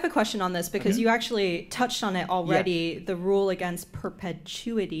 Well, so I have a question on this because you actually touched on it already, Yeah. the rule against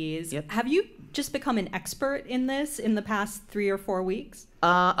perpetuities. Yep. Have you just become an expert in this in the past 3 or 4 weeks?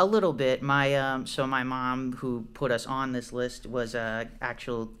 A little bit. So my mom, who put us on this list, was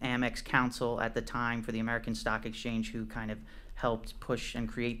actual Amex counsel at the time for the American Stock Exchange, who kind of helped push and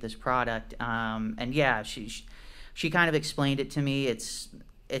create this product. And yeah, she kind of explained it to me. It's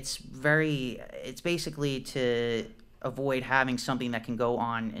basically to avoid having something that can go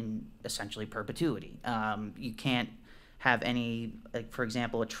on in essentially perpetuity. You can't have any, like, for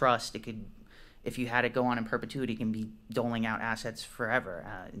example, a trust. It could, if you had it go on in perpetuity, it can be doling out assets forever,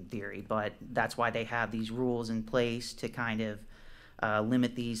 in theory. But that's why they have these rules in place to kind of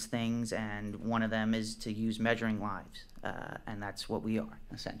limit these things, and one of them is to use measuring lives, and that's what we are,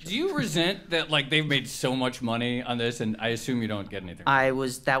 essentially. Do you resent that, like, they've made so much money on this, and I assume you don't get anything?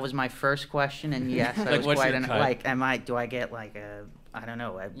 That was my first question, and yes, I was what's quite your cut? do I get like a, I don't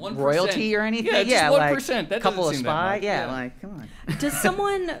know, a 1%. royalty or anything? Yeah, just 1%. Like That couple doesn't of seem that spy, much. yeah, Yeah. like come on. Does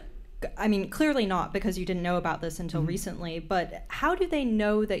someone, I mean, clearly not, because you didn't know about this until recently, but how do they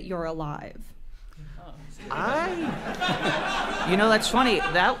know that you're alive? You know, that's funny.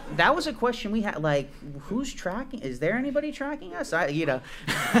 That was a question we had. Like, who's tracking? Is there anybody tracking us?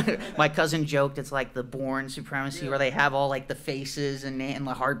 My cousin joked it's like the Bourne Supremacy, where they have all like the faces and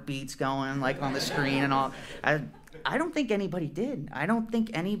the heartbeats going like on the screen and all. I don't think anybody did. I don't think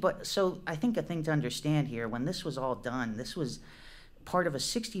anybody. So I think a thing to understand here, when this was all done, this was part of a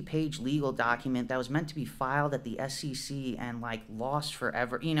 60-page legal document that was meant to be filed at the SEC and like lost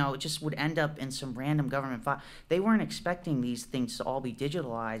forever. You know, it just would end up in some random government file. They weren't expecting these things to all be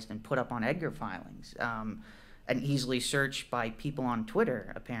digitalized and put up on Edgar filings, and easily searched by people on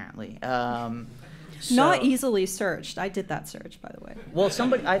Twitter, apparently. Not easily searched. I did that search, by the way. Well,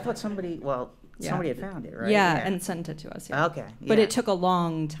 somebody had found it, right? Yeah, and sent it to us. Yeah. Okay. But yeah. it took a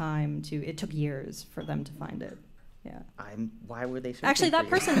long time it took years for them to find it. Yeah. Why were they searching Actually, that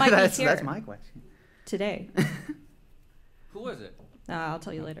for you? person might be here. That's my question. Today. Who was it? I'll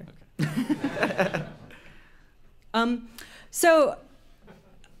tell you later. Okay. So,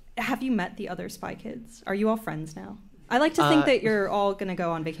 have you met the other Spy Kids? Are you all friends now? I like to think that you're all going to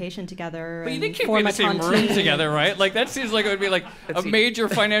go on vacation together. But you and can't be form in the a same room tontine. together, right? Like, that seems like it would be like a major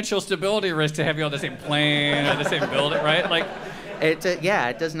financial stability risk to have you on the same plane or the same building, right? Like, It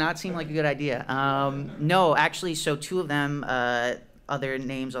does not seem like a good idea. No, actually, so two of them, other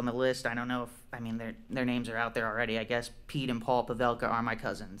names on the list, I don't know if, their names are out there already, I guess. Pete and Paul Pavelka are my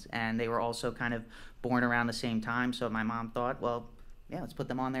cousins, and they were also kind of born around the same time, so my mom thought, well, yeah, let's put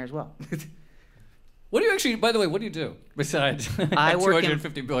them on there as well. what do you actually, by the way, what do you do besides I work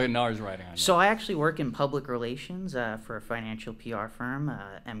 $250 billion riding on you? So I actually work in public relations for a financial PR firm,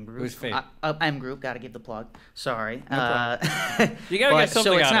 M Group. Who's fake? M Group, got to give the plug. Sorry. You got to get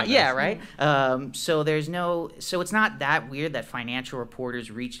something out of this. Yeah, right? So it's not that weird that financial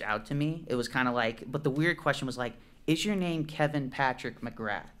reporters reached out to me. It was kind of like, but the weird question was like, is your name Kevin Patrick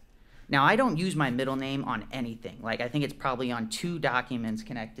McGrath? Now, I don't use my middle name on anything. Like, I think it's probably on 2 documents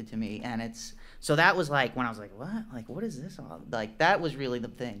connected to me, and it's... So that was like, when I was like, what? Like, what is this all? Like, that was really the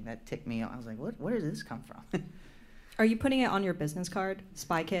thing that ticked me off. I was like, where does this come from? Are you putting it on your business card,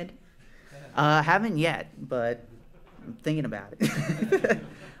 Spy Kid? Haven't yet, but I'm thinking about it.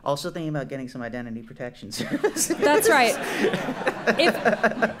 Also thinking about getting some identity protection service. That's right.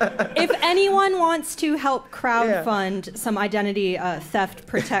 If anyone wants to help crowdfund some identity theft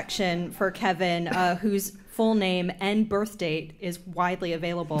protection for Kevin, whose full name and birth date is widely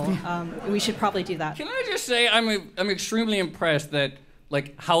available, we should probably do that. Can I just say I'm extremely impressed that,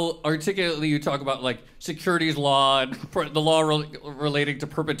 like, how articulately you talk about, like, securities law and the law relating to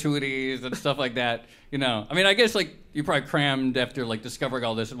perpetuities and stuff like that. You know, I mean, I guess, like, you probably crammed after, like, discovering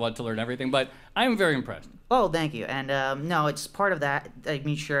all this and wanted to learn everything, but I'm very impressed. Oh, thank you. And no, it's part of that. I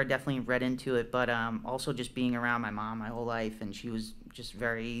mean, sure, I definitely read into it, but also just being around my mom my whole life, and she was just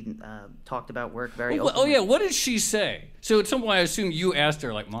very, talked about work very openly. Oh, yeah, what did she say? So at some point, I assume you asked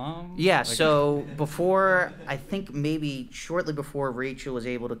her, like, Mom? Yeah, like, so before, I think maybe shortly before Rachel was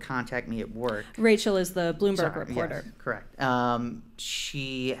able to contact me at work. Rachel is the Bloomberg reporter. Yes, correct.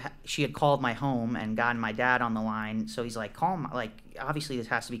 She had called my home and gotten my dad on the line, so he's like, obviously this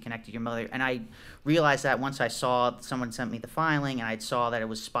has to be connected to your mother. And I realized that once I saw someone sent me the filing, and I saw that it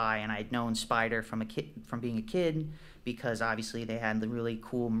was Spy, and I had known Spider from being a kid, because obviously they had the really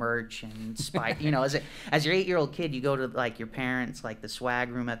cool merch and Spy. You know, as your 8-year-old kid, you go to like your parents, like the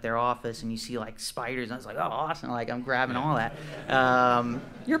swag room at their office, and you see like spiders, and I was like, oh, awesome! Like, I'm grabbing all that.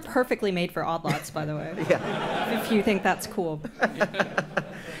 You're perfectly made for Odd Lots, by the way. Yeah. If you think that's cool.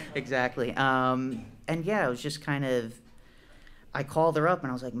 Exactly. And yeah, it was just kind of. I called her up and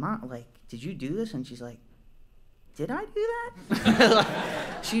I was like, Mom, like, did you do this? And she's like, did I do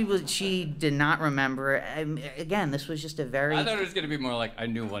that? She did not remember. Again, this was just a very... I thought it was going to be more like, I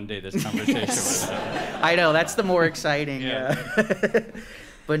knew one day this conversation was I know, that's the more exciting. Yeah.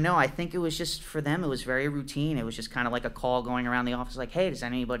 But no, I think it was just, for them, it was very routine. It was just kind of like a call going around the office like, hey, does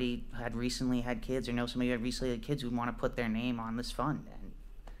anybody had recently had kids or know somebody who had recently had kids who want to put their name on this fund? And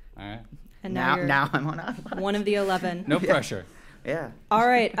All right. And now I'm on one of the 11. No pressure. Yeah. All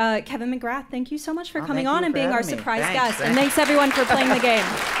right, Kevin McGrath, thank you so much for coming thank on you and for being our having me. surprise Thanks, guest. And thanks everyone for playing the game.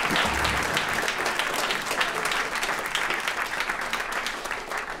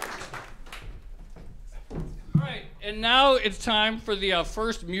 All right, and now it's time for the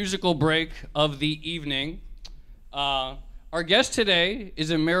first musical break of the evening. Our guest today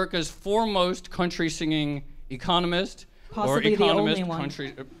is America's foremost country singing economist. Possibly or the economist, only one.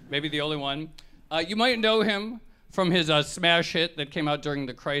 country, maybe the only one. You might know him from his smash hit that came out during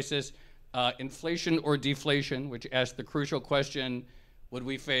the crisis, Inflation or Deflation, which asked the crucial question, would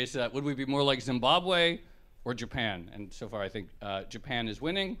we be more like Zimbabwe or Japan? And so far I think Japan is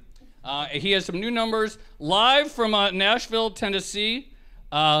winning. He has some new numbers. Live from Nashville, Tennessee,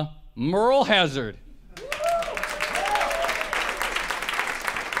 Merle Hazard.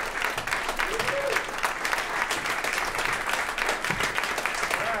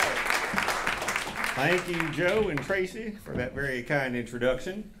 Thank you, Joe and Tracy, for that very kind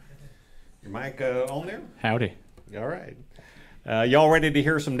introduction. Your mic on there? Howdy. All right. Y'all ready to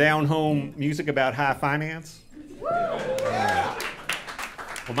hear some down-home music about high finance? Well,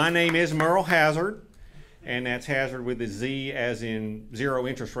 my name is Merle Hazard, and that's Hazard with a Z as in zero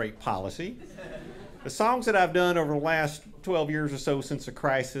interest rate policy. The songs that I've done over the last 12 years or so since the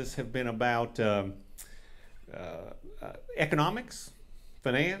crisis have been about economics,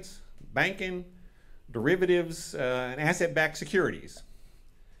 finance, banking, derivatives, and asset-backed securities.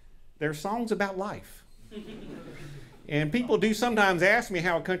 They're songs about life. And people do sometimes ask me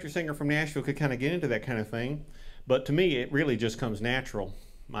how a country singer from Nashville could kind of get into that kind of thing, but to me it really just comes natural.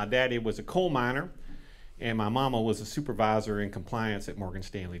 My daddy was a coal miner, and my mama was a supervisor in compliance at Morgan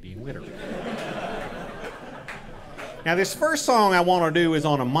Stanley Dean Witter. Now this first song I want to do is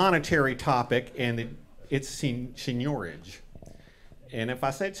on a monetary topic, and it's seigniorage. And if I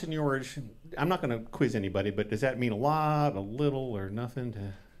said seigniorage, I'm not going to quiz anybody, but does that mean a lot, a little, or nothing?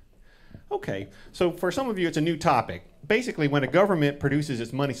 Okay, so for some of you, it's a new topic. Basically, when a government produces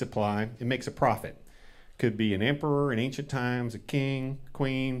its money supply, it makes a profit. Could be an emperor in ancient times, a king,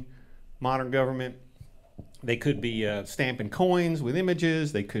 queen, modern government. They could be stamping coins with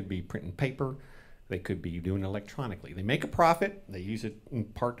images. They could be printing paper. They could be doing it electronically. They make a profit. They use it in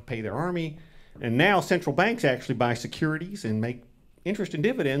part to pay their army. And now central banks actually buy securities and make interest and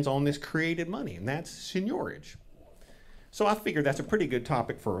dividends on this created money, and that's seigniorage. So I figured that's a pretty good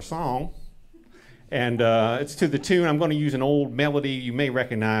topic for a song. And it's to the tune, I'm going to use an old melody you may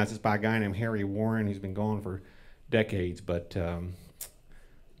recognize. It's by a guy named Harry Warren, who's been gone for decades. But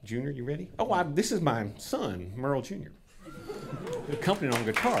Junior, you ready? Oh, this is my son, Merle Jr., accompanying on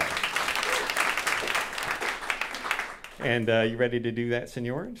guitar. And you ready to do that,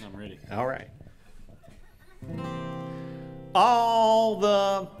 seigniorage? I'm ready. All right. All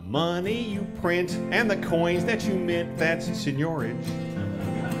the money you print and the coins that you mint, that's seigniorage.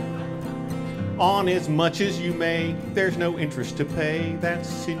 On as much as you may, there's no interest to pay, that's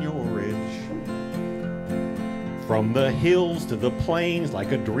seigniorage. From the hills to the plains,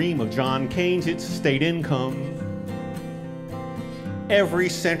 like a dream of John Keynes, it's state income. Every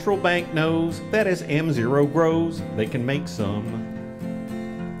central bank knows that as M0 grows, they can make some.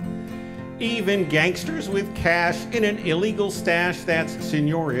 Even gangsters with cash in an illegal stash, that's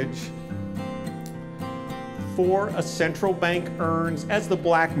seigniorage. For a central bank earns as the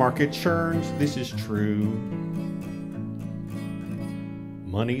black market churns, this is true.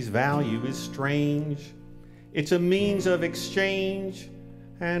 Money's value is strange. It's a means of exchange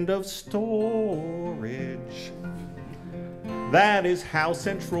and of storage. That is how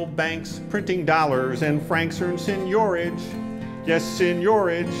central banks printing dollars and francs earn seigniorage. Yes,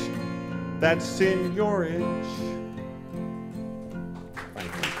 seigniorage. That's seigniorage. Thank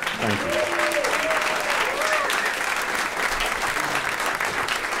you. Thank you.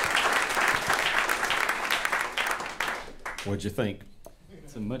 What'd you think?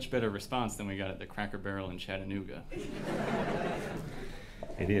 It's a much better response than we got at the Cracker Barrel in Chattanooga.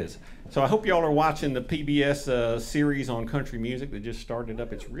 It is. So I hope y'all are watching the PBS series on country music that just started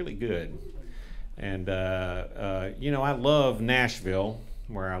up. It's really good. And, you know, I love Nashville,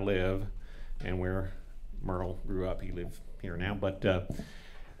 where I live, and where Merle grew up. He lives here now. But,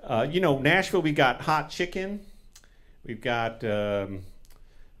 you know, Nashville, we got hot chicken. We've got the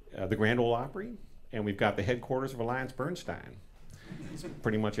Grand Ole Opry. and we've got the headquarters of Alliance Bernstein. It's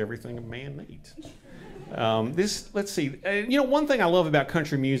pretty much everything a man needs. Let's see. One thing I love about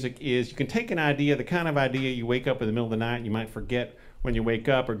country music is you can take an idea, the kind of idea you wake up in the middle of the night and you might forget when you wake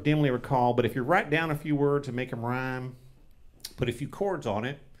up or dimly recall, but if you write down a few words and make them rhyme, put a few chords on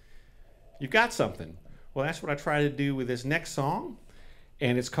it, you've got something. Well, that's what I try to do with this next song,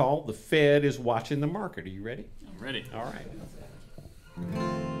 and it's called The Fed is Watching the Market. Are you ready? I'm ready. All right.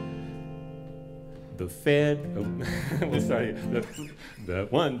 The Fed, we'll start here. The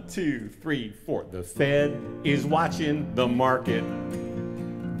 1, 2, 3, 4. The Fed is watching the market.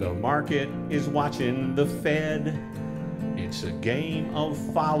 The market is watching the Fed. It's a game of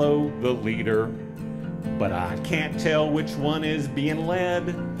follow the leader, but I can't tell which one is being led.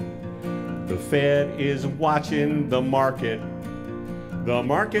 The Fed is watching the market. The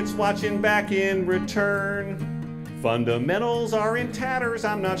market's watching back in return. Fundamentals are in tatters.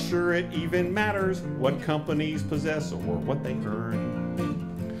 I'm not sure it even matters what companies possess or what they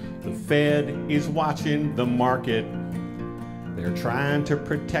earn. The Fed is watching the market. They're trying to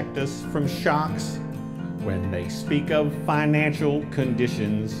protect us from shocks. When they speak of financial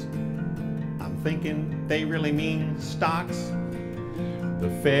conditions, I'm thinking they really mean stocks. The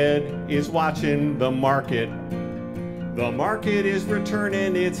Fed is watching the market. The market is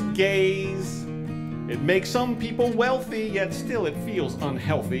returning its gaze. It makes some people wealthy, yet still it feels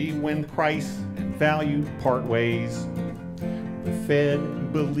unhealthy when price and value part ways. The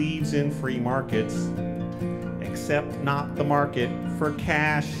Fed believes in free markets, except not the market for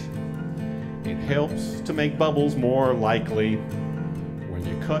cash. It helps to make bubbles more likely when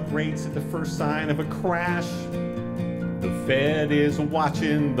you cut rates at the first sign of a crash. The Fed is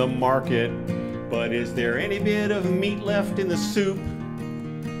watching the market, but is there any bit of meat left in the soup?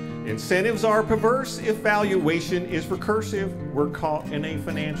 Incentives are perverse if valuation is recursive. We're caught in a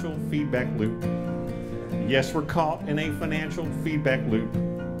financial feedback loop. Yes, we're caught in a financial feedback loop.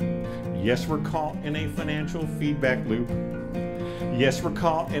 Yes, we're caught in a financial feedback loop. Yes, we're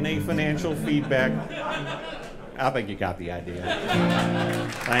caught in a financial feedback. I think you got the idea.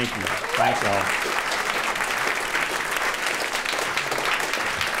 Thank you. Thanks, y'all.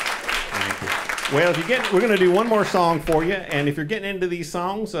 Thank you. Well, we're going to do one more song for you, and if you're getting into these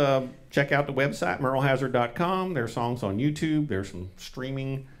songs, check out the website, merlehazard.com. There are songs on YouTube. There's some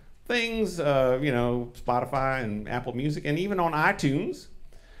streaming things, Spotify and Apple Music, and even on iTunes.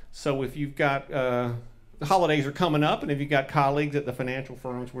 So if you've got, the holidays are coming up, and if you've got colleagues at the financial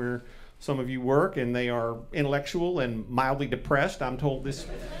firms where some of you work and they are intellectual and mildly depressed, I'm told this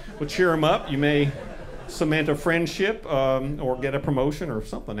will cheer them up. You may cement a friendship or get a promotion or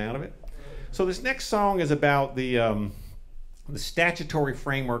something out of it. So this next song is about the statutory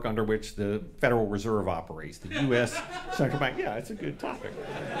framework under which the Federal Reserve operates, the U.S. Central Bank. Yeah, it's a good topic.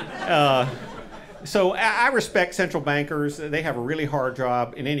 So I respect central bankers. They have a really hard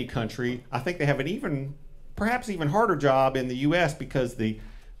job in any country. I think they have perhaps even harder job in the U.S. because the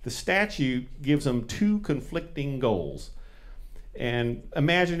statute gives them two conflicting goals. And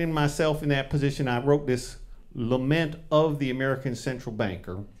imagining myself in that position, I wrote this lament of the American central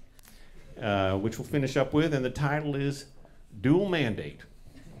banker, which we'll finish up with, and the title is Dual Mandate.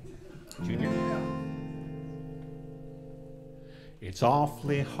 Junior? It's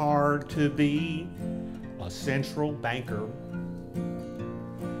awfully hard to be a central banker.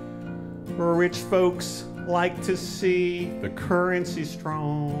 Rich folks like to see the currency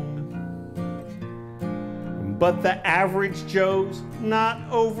strong, but the average Joe's not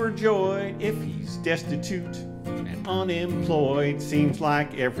overjoyed if he's destitute and unemployed. Seems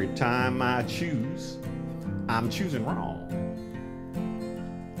like every time I choose, I'm choosing wrong.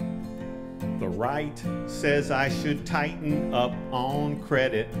 The right says I should tighten up on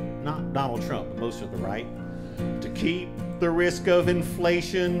credit, not Donald Trump, but most of the right, to keep the risk of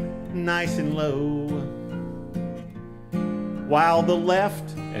inflation nice and low. While the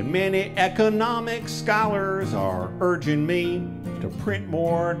left and many economic scholars are urging me to print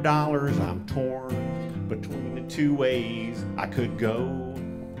more dollars, I'm torn between the two ways I could go.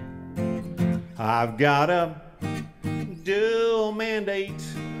 I've got a dual mandate.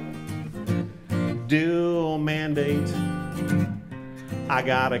 Dual mandate. I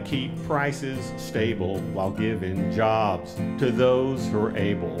gotta keep prices stable while giving jobs to those who are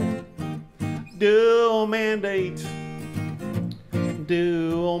able. Dual mandate.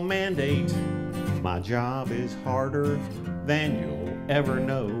 Dual mandate. My job is harder than you'll ever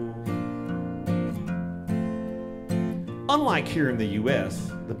know. Unlike here in the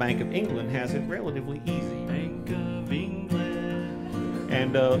U.S., the Bank of England has it relatively easy. Bank of England.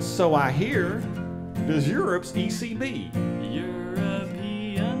 And so I hear, does Europe's ECB.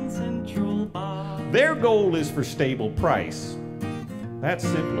 European Central Bank. Their goal is for stable price. That's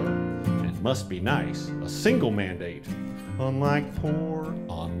simpler and must be nice. A single mandate, unlike poor,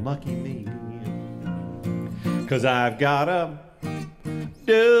 unlucky me. 'Cause I've got a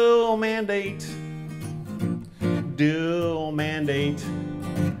dual mandate. Dual mandate.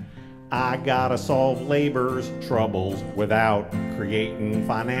 I gotta solve labor's troubles without creating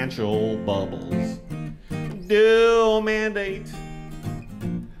financial bubbles. Dual mandate.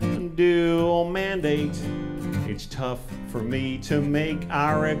 Dual mandate. It's tough for me to make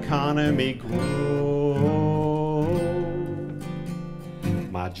our economy grow.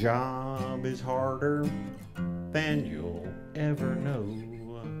 My job is harder than you'll ever know.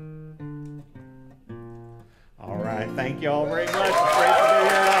 All right, thank you all very much. It's great to be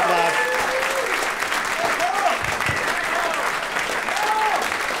here at Odd Lots.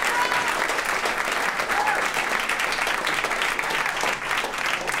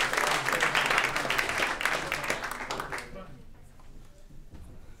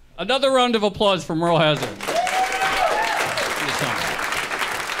 Another round of applause for Merle Hazard.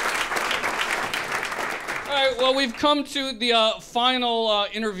 All right, well, we've come to the final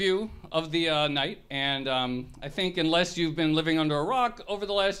interview of the night, and I think unless you've been living under a rock over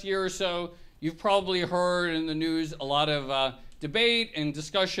the last year or so, you've probably heard in the news a lot of debate and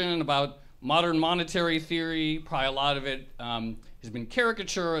discussion about modern monetary theory. Probably a lot of it has been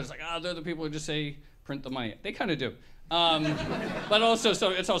caricature. It's like, they're the people who just say print the money. They kind of do. But also, so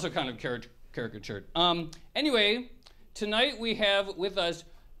it's also kind of caricatured. Anyway, tonight we have with us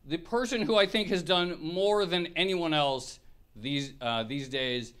the person who I think has done more than anyone else these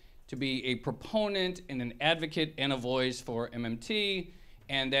days to be a proponent and an advocate and a voice for MMT,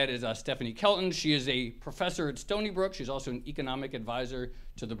 and that is Stephanie Kelton. She is a professor at Stony Brook. She's also an economic advisor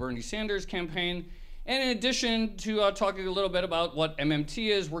to the Bernie Sanders campaign. And in addition to talking a little bit about what MMT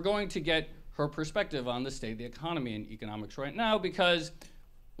is, we're going to get her perspective on the state of the economy and economics right now, because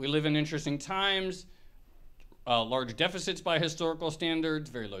we live in interesting times, large deficits by historical standards,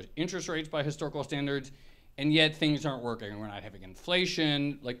 very low interest rates by historical standards, and yet things aren't working. We're not having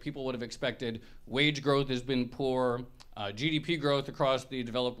inflation like people would have expected. Wage growth has been poor. GDP growth across the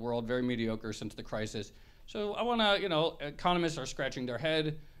developed world, very mediocre since the crisis. So I want to, economists are scratching their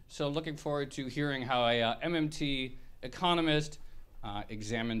head. So looking forward to hearing how a MMT economist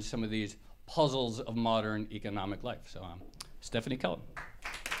examines some of these puzzles of modern economic life. So Stephanie Kelton.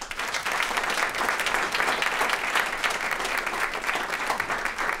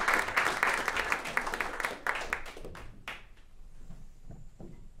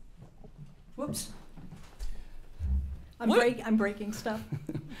 Whoops. I'm breaking stuff.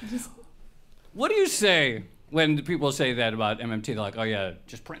 What do you say when people say that about MMT? They're like, oh yeah,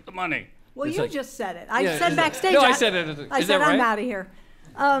 just print the money. Well, it's you like, just said it. I said backstage. No, I said it. I Is said that right? I'm out of here.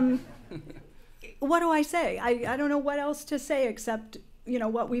 What do I say? I don't know what else to say except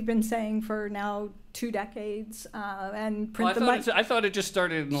what we've been saying for now 2 decades and print the money. I thought it just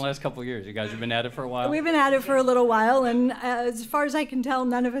started in the last couple of years. You guys have been at it for a while. We've been at it for a little while, and as far as I can tell,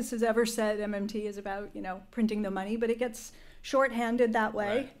 none of us has ever said MMT is about printing the money, but it gets shorthanded that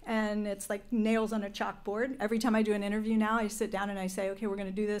way, right. And it's like nails on a chalkboard. Every time I do an interview now, I sit down and I say, okay, we're going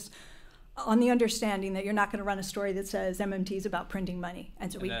to do this on the understanding that you're not going to run a story that says MMT is about printing money.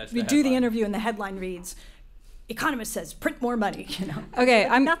 And so we do the interview and the headline reads, economist says print more money. Okay,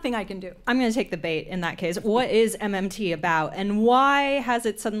 I'm nothing I can do. I'm going to take the bait in that case. What is MMT about, and why has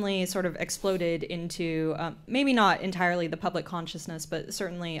it suddenly sort of exploded into maybe not entirely the public consciousness, but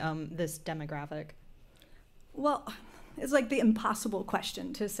certainly this demographic? Well, it's like the impossible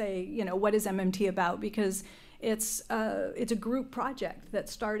question to say, what is MMT about? Because it's a group project that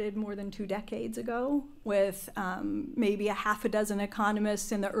started more than 2 decades ago with maybe a half a dozen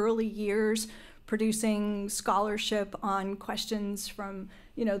economists in the early years producing scholarship on questions from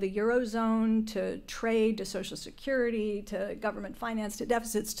the Eurozone to trade to Social Security to government finance to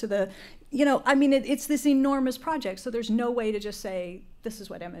deficits to the it's this enormous project. So there's no way to just say this is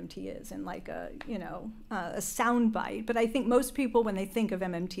what MMT is in like a sound bite. But I think most people, when they think of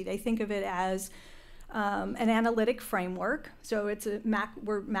MMT, they think of it as an analytic framework. So it's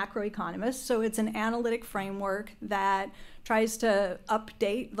we're macroeconomists. So it's an analytic framework that tries to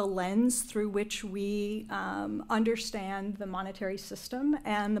update the lens through which we understand the monetary system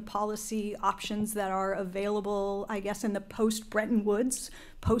and the policy options that are available, I guess, in the post-Bretton Woods,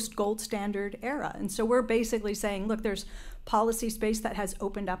 post-gold standard era. And so we're basically saying, look, there's policy space that has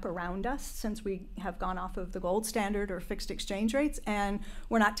opened up around us since we have gone off of the gold standard or fixed exchange rates, and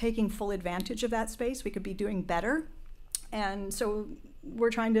we're not taking full advantage of that space. We could be doing better. And so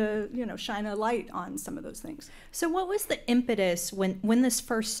we're trying to, shine a light on some of those things. So what was the impetus when this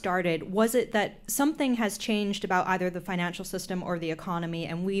first started? Was it that something has changed about either the financial system or the economy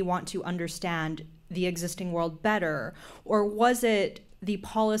and we want to understand the existing world better? Or was it the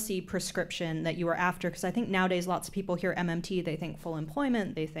policy prescription that you were after? Because I think nowadays lots of people hear MMT, they think full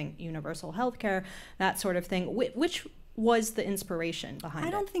employment, they think universal health care, that sort of thing. Which was the inspiration behind it?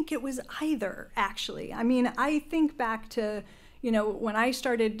 I don't think it was either, actually. I mean, I think back to, when I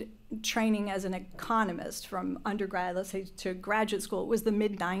started training as an economist from undergrad, let's say, to graduate school, it was the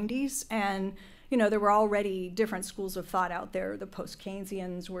mid-90s, and there were already different schools of thought out there. The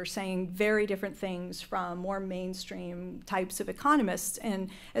post-Keynesians were saying very different things from more mainstream types of economists, and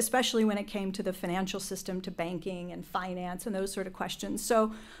especially when it came to the financial system, to banking and finance and those sort of questions.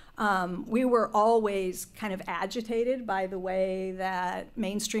 So we were always kind of agitated by the way that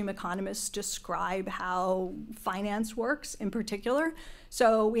mainstream economists describe how finance works in particular.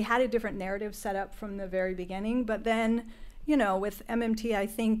 So we had a different narrative set up from the very beginning, but then with MMT, I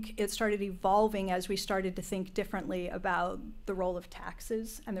think it started evolving as we started to think differently about the role of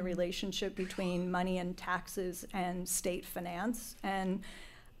taxes and the relationship between money and taxes and state finance. And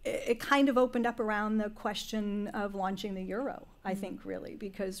it kind of opened up around the question of launching the euro, I think, really,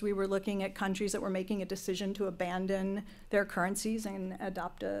 because we were looking at countries that were making a decision to abandon their currencies and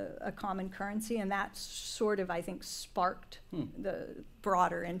adopt a common currency. And that sort of, I think, sparked the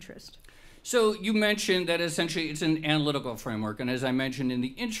broader interest. So you mentioned that essentially it's an analytical framework, and as I mentioned in the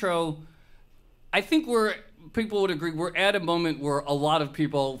intro, I think people would agree we're at a moment where a lot of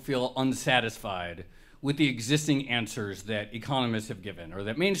people feel unsatisfied with the existing answers that economists have given, or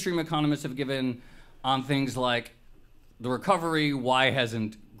that mainstream economists have given on things like the recovery, why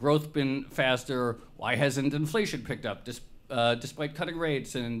hasn't growth been faster, why hasn't inflation picked up despite cutting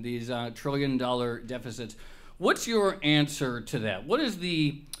rates and these trillion-dollar deficits. What's your answer to that? What is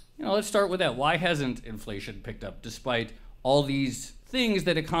let's start with that. Why hasn't inflation picked up despite all these things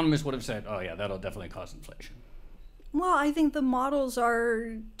that economists would have said, oh yeah, that'll definitely cause inflation? Well, I think the models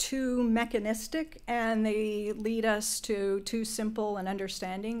are too mechanistic and they lead us to too simple an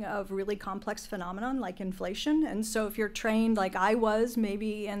understanding of really complex phenomenon like inflation. And so if you're trained like I was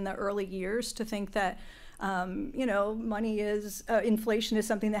maybe in the early years to think that inflation is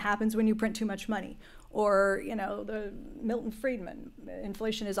something that happens when you print too much money. Or, the Milton Friedman,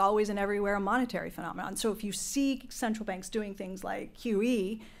 inflation is always and everywhere a monetary phenomenon. So if you see central banks doing things like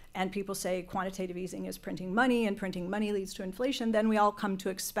QE, and people say quantitative easing is printing money, and printing money leads to inflation, then we all come to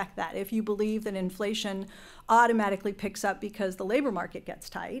expect that. If you believe that inflation automatically picks up because the labor market gets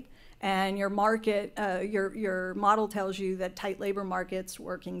tight, and your model tells you that tight labor markets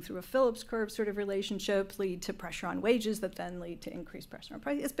working through a Phillips curve sort of relationship lead to pressure on wages that then lead to increased pressure on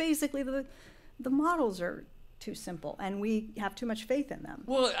price. It's basically the models are too simple, and we have too much faith in them.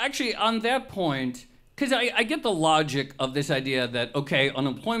 Well, actually, on that point, because I get the logic of this idea that, okay,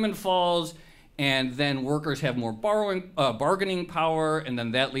 unemployment falls, and then workers have more bargaining power, and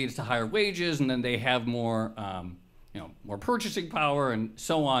then that leads to higher wages, and then they have more purchasing power, and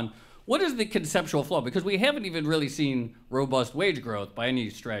so on. What is the conceptual flaw? Because we haven't even really seen robust wage growth by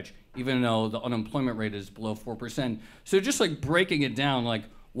any stretch, even though the unemployment rate is below 4%. So just like breaking it down, like,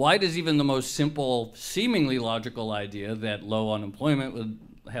 why does even the most simple, seemingly logical idea that low unemployment would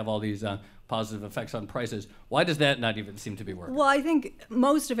have all these positive effects on prices, why does that not even seem to be working? Well, I think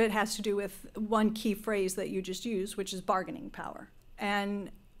most of it has to do with one key phrase that you just used, which is bargaining power.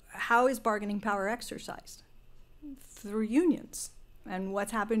 And how is bargaining power exercised? Through unions. And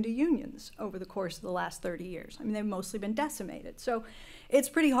what's happened to unions over the course of the last 30 years? I mean, they've mostly been decimated. So it's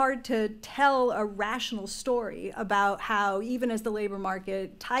pretty hard to tell a rational story about how, even as the labor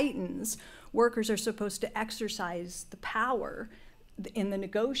market tightens, workers are supposed to exercise the power in the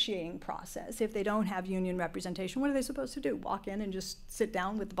negotiating process. If they don't have union representation, what are they supposed to do? Walk in and just sit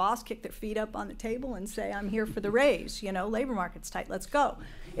down with the boss, kick their feet up on the table and say, I'm here for the raise, labor market's tight, let's go.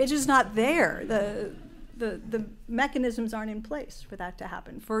 It's just not there. The mechanisms aren't in place for that to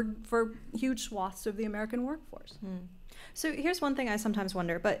happen for huge swaths of the American workforce. So here's one thing I sometimes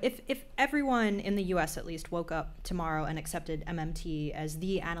wonder, but if everyone in the US at least woke up tomorrow and accepted MMT as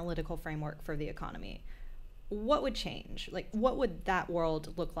the analytical framework for the economy, what would change? Like, what would that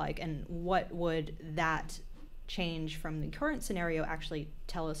world look like, and what would that change from the current scenario actually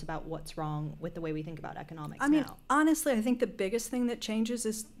tell us about what's wrong with the way we think about economics now? Honestly, I think the biggest thing that changes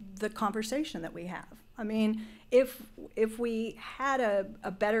is the conversation that we have. I mean, if we had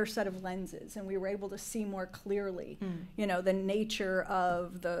a better set of lenses and we were able to see more clearly, the nature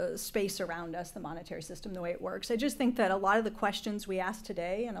of the space around us, the monetary system, the way it works, I just think that a lot of the questions we ask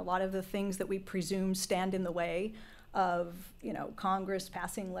today and a lot of the things that we presume stand in the way of, you know, Congress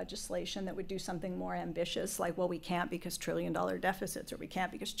passing legislation that would do something more ambitious, like, well, we can't because trillion-dollar deficits, or we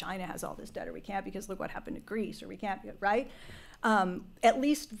can't because China has all this debt, or we can't because look what happened to Greece, or we can't, right? At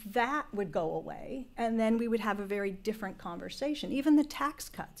least that would go away, and then we would have a very different conversation. Even the tax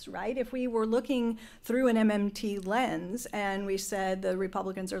cuts, right? If we were looking through an MMT lens and we said the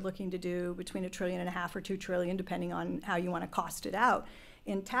Republicans are looking to do between $1.5 trillion or $2 trillion, depending on how you want to cost it out,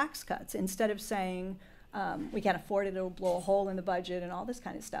 in tax cuts, instead of saying, we can't afford it, it'll blow a hole in the budget and all this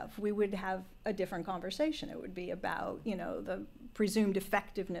kind of stuff, we would have a different conversation. It would be about, you know, the presumed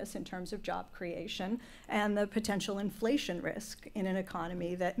effectiveness in terms of job creation and the potential inflation risk in an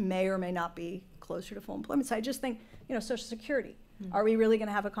economy that may or may not be closer to full employment. So I just think, you know, Social Security. Are we really going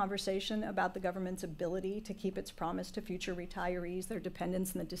to have a conversation about the government's ability to keep its promise to future retirees, their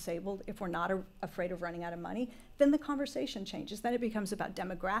dependents, and the disabled if we're not afraid of running out of money? Then the conversation changes. Then it becomes about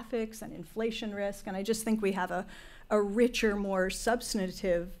demographics and inflation risk. And I just think we have a richer, more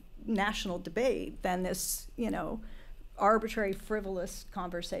substantive national debate than this, you know, arbitrary, frivolous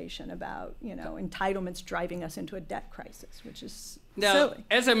conversation about, you know, entitlements driving us into a debt crisis, which is silly.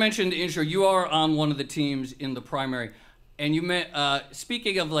 As I mentioned in the intro, you are on one of the teams in the primary. And you met,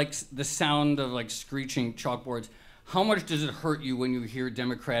 speaking of like the sound of like screeching chalkboards, how much does it hurt you when you hear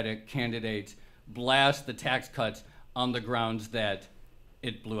Democratic candidates blast the tax cuts on the grounds that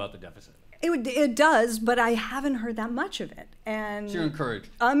it blew out the deficit? It does, but I haven't heard that much of it. And so you're encouraged?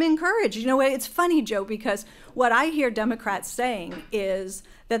 I'm encouraged. You know what? It's funny, Joe, because what I hear Democrats saying is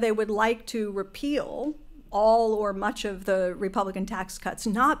that they would like to repeal all or much of the Republican tax cuts,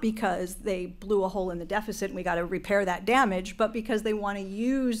 not because they blew a hole in the deficit and we got to repair that damage, but because they want to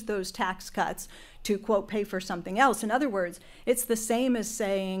use those tax cuts to, quote, pay for something else. In other words, it's the same as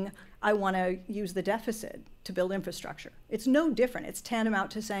saying, I want to use the deficit to build infrastructure. It's no different. It's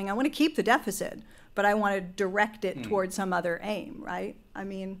tantamount to saying, I want to keep the deficit, but I want to direct it towards some other aim, right? I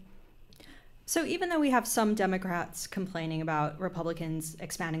mean, so even though we have some Democrats complaining about Republicans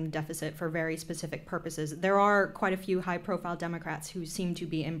expanding the deficit for very specific purposes, there are quite a few high-profile Democrats who seem to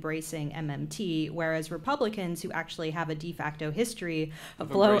be embracing MMT, whereas Republicans who actually have a de facto history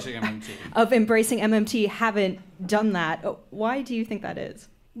of embracing MMT haven't done that. Why do you think that is?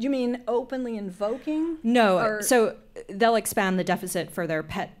 You mean openly invoking? No, so they'll expand the deficit for their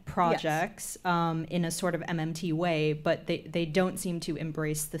pet projects in a sort of MMT way, but they don't seem to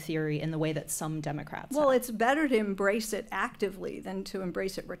embrace the theory in the way that some Democrats have. It's better to embrace it actively than to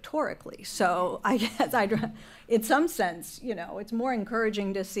embrace it rhetorically. So I guess in some sense, you know, it's more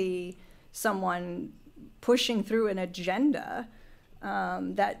encouraging to see someone pushing through an agenda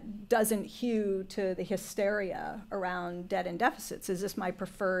that doesn't hew to the hysteria around debt and deficits. Is this my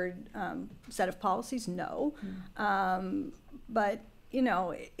preferred set of policies? No. But, you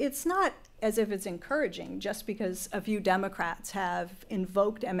know, it's not as if it's encouraging just because a few Democrats have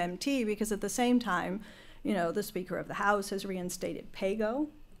invoked MMT, because at the same time, you know, the Speaker of the House has reinstated PAYGO,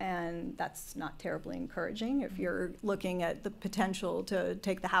 and that's not terribly encouraging if you're looking at the potential to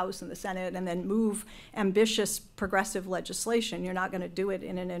take the House and the Senate and then move ambitious progressive legislation. You're not going to do it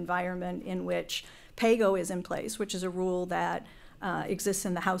in an environment in which PAYGO is in place, which is a rule that exists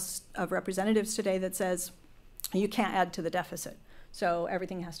in the House of Representatives today that says you can't add to the deficit. So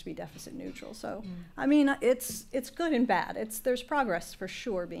everything has to be deficit neutral. So, I mean, it's good and bad. There's progress for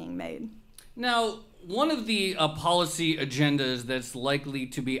sure being made. Now, one of the policy agendas that's likely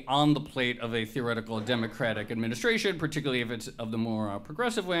to be on the plate of a theoretical Democratic administration, particularly if it's of the more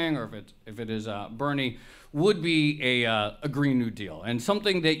progressive wing or if it is Bernie, would be a Green New Deal. And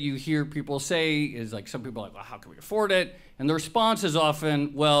something that you hear people say is like, some people are like, well, how can we afford it? And the response is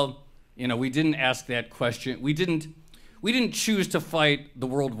often, well, you know, we didn't ask that question. We didn't choose to fight the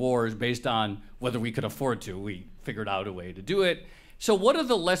world wars based on whether we could afford to. We figured out a way to do it. So what are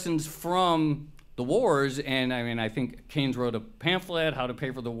the lessons from the wars? And I mean, I think Keynes wrote a pamphlet, How to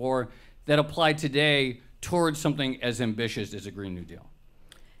Pay for the War, that apply today towards something as ambitious as a Green New Deal.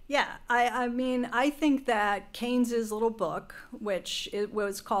 Yeah, I mean, I think that Keynes's little book, which it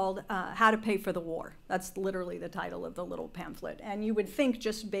was called How to Pay for the War, that's literally the title of the little pamphlet. And you would think,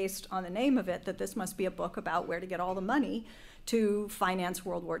 just based on the name of it, that this must be a book about where to get all the money to finance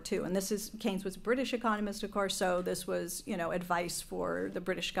World War II. And Keynes was a British economist, of course, so this was, you know, advice for the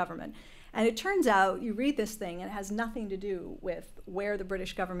British government. And it turns out, you read this thing, and it has nothing to do with where the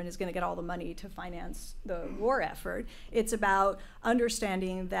British government is going to get all the money to finance the war effort. It's about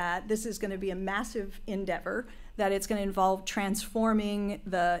understanding that this is going to be a massive endeavor, that it's going to involve transforming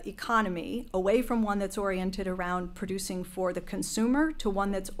the economy away from one that's oriented around producing for the consumer to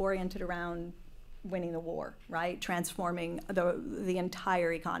one that's oriented around winning the war, right? Transforming the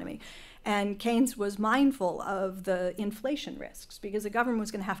entire economy. And Keynes was mindful of the inflation risks because the government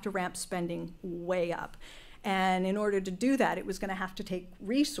was going to have to ramp spending way up. And in order to do that, it was going to have to take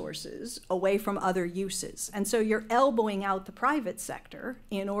resources away from other uses. And so you're elbowing out the private sector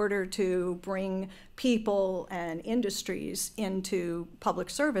in order to bring people and industries into public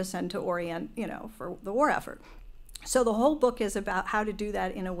service and to orient, for the war effort. So the whole book is about how to do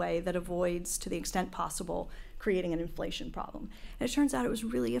that in a way that avoids, to the extent possible, creating an inflation problem. And it turns out it was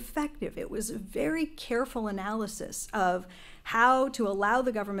really effective. It was a very careful analysis of how to allow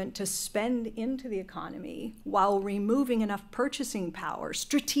the government to spend into the economy while removing enough purchasing power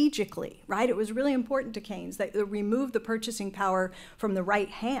strategically, right? It was really important to Keynes that they remove the purchasing power from the right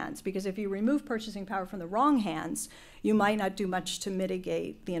hands, because if you remove purchasing power from the wrong hands, you might not do much to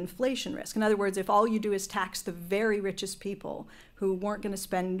mitigate the inflation risk. In other words, if all you do is tax the very richest people who weren't going to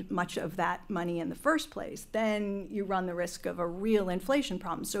spend much of that money in the first place, then you run the risk of a real inflation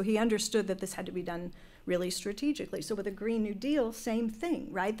problem. So he understood that this had to be done really strategically. So with a Green New Deal, same thing,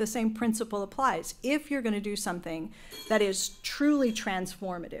 right? The same principle applies. If you're going to do something that is truly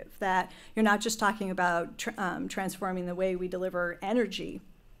transformative, that you're not just talking about transforming the way we deliver energy,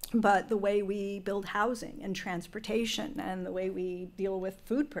 but the way we build housing and transportation and the way we deal with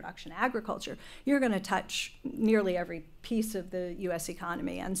food production, agriculture, you're going to touch nearly every piece of the US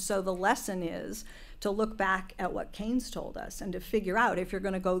economy. And so the lesson is to look back at what Keynes told us and to figure out, if you're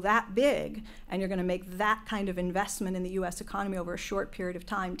going to go that big and you're going to make that kind of investment in the US economy over a short period of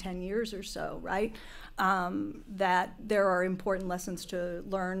time, 10 years or so, right? That there are important lessons to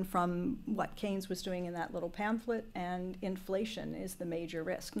learn from what Keynes was doing in that little pamphlet, and inflation is the major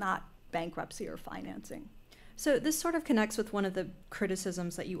risk, not bankruptcy or financing. So this sort of connects with one of the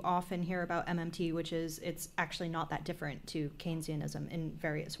criticisms that you often hear about MMT, which is it's actually not that different to Keynesianism in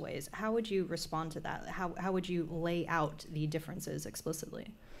various ways. How would you respond to that? How would you lay out the differences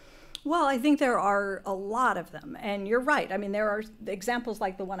explicitly? Well, I think there are a lot of them, and you're right. I mean, there are examples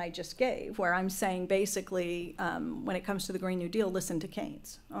like the one I just gave, where I'm saying basically, when it comes to the Green New Deal, listen to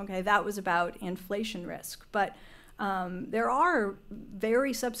Keynes. Okay, that was about inflation risk, but there are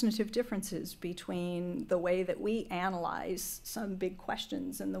very substantive differences between the way that we analyze some big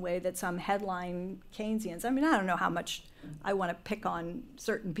questions and the way that some headline Keynesians. I mean, I don't know how much I want to pick on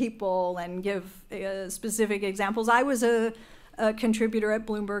certain people and give specific examples. I was a contributor at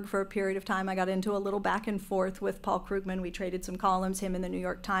Bloomberg for a period of time. I got into a little back and forth with Paul Krugman. We traded some columns, him in the New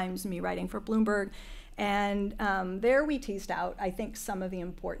York Times, me writing for Bloomberg. And there we teased out, I think, some of the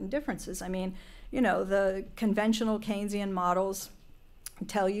important differences. I mean, the conventional Keynesian models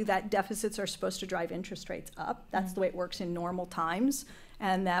tell you that deficits are supposed to drive interest rates up. That's the way it works in normal times.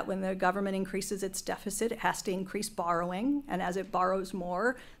 And that when the government increases its deficit, it has to increase borrowing. And as it borrows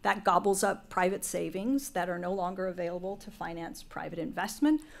more, that gobbles up private savings that are no longer available to finance private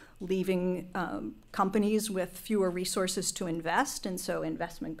investment, leaving companies with fewer resources to invest. And so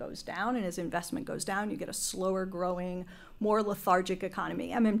investment goes down. And as investment goes down, you get a slower growing, more lethargic economy.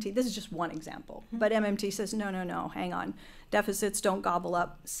 MMT, this is just one example. But MMT says, no, hang on. Deficits don't gobble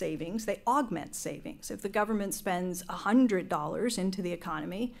up savings, they augment savings. If the government spends $100 into the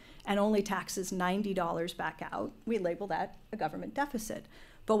economy and only taxes $90 back out, we label that a government deficit.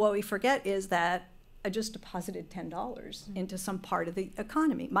 But what we forget is that I just deposited $10 into some part of the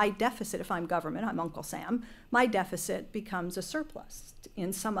economy. My deficit, if I'm government, I'm Uncle Sam, my deficit becomes a surplus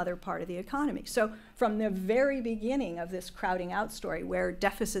in some other part of the economy. So from the very beginning of this crowding out story, where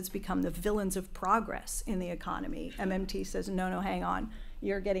deficits become the villains of progress in the economy, MMT says, no, hang on.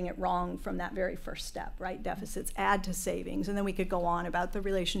 You're getting it wrong from that very first step, right? Deficits add to savings. And then we could go on about the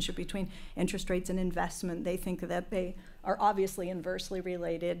relationship between interest rates and investment. They think that they are obviously inversely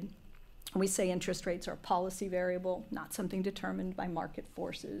related. We say interest rates are a policy variable, not something determined by market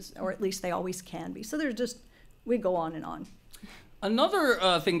forces, or at least they always can be. So we go on and on.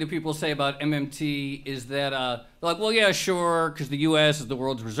 Another thing that people say about MMT is that, like, well, yeah, sure, because the U.S. is the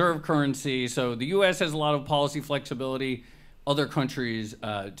world's reserve currency, so the U.S. has a lot of policy flexibility. Other countries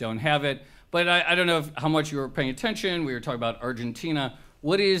don't have it. But I don't know how much you were paying attention. We were talking about Argentina.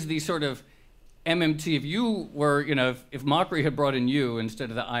 What is the sort of MMT, if you were, if Macri had brought in you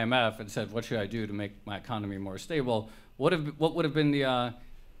instead of the IMF and said, what should I do to make my economy more stable, what would have been the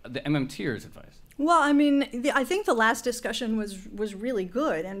MMTers' advice? Well, I mean, I think the last discussion was really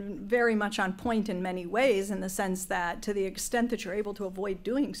good and very much on point in many ways, in the sense that to the extent that you're able to avoid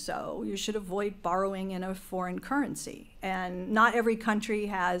doing so, you should avoid borrowing in a foreign currency. And not every country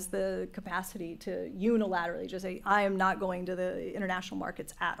has the capacity to unilaterally just say, I am not going to the international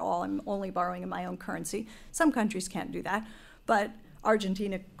markets at all. I'm only borrowing in my own currency. Some countries can't do that. But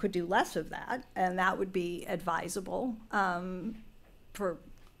Argentina could do less of that, and that would be advisable for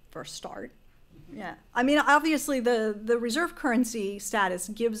a start. Yeah, I mean, obviously the reserve currency status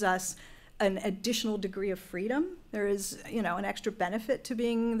gives us an additional degree of freedom. There is, you know, an extra benefit to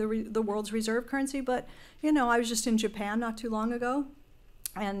being the world's reserve currency. But, you know, I was just in Japan not too long ago,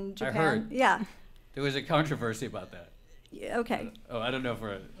 and Japan. I heard. Yeah. There was a controversy about that. Yeah, okay. Oh, I don't know if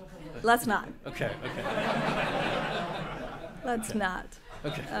we're. Let's not. Okay. Let's not.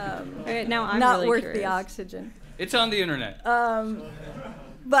 Okay. All right, now I'm not really worth curious. the oxygen. It's on the internet.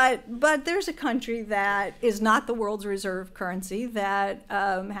 But there's a country that is not the world's reserve currency that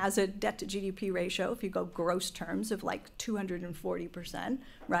has a debt to GDP ratio, if you go gross terms, of like 240%,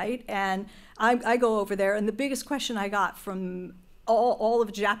 right? And I go over there, and the biggest question I got from all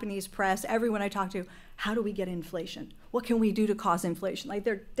of Japanese press, everyone I talked to, how do we get inflation? What can we do to cause inflation? Like,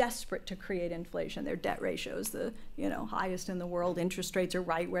 they're desperate to create inflation. Their debt ratios, the highest in the world. Interest rates are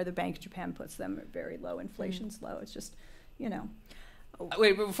right where the Bank of Japan puts them, are very low. Inflation's low. It's just,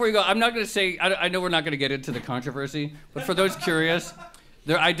 Wait, but before you go, I'm not going to say, I know we're not going to get into the controversy, but for those curious,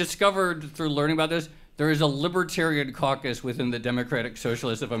 I discovered through learning about this, there is a libertarian caucus within the Democratic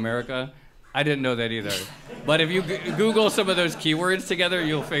Socialists of America. I didn't know that either. But if you Google some of those keywords together,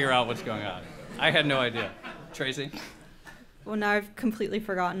 you'll figure out what's going on. I had no idea. Tracy? Well, now I've completely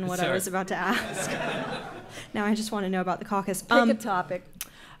forgotten what I was about to ask. Now I just want to know about the caucus. Pick a topic.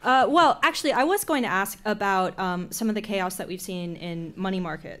 Well, actually, I was going to ask about some of the chaos that we've seen in money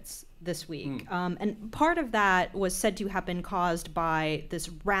markets this week. And part of that was said to have been caused by this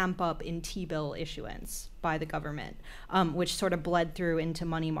ramp up in T-bill issuance by the government, which sort of bled through into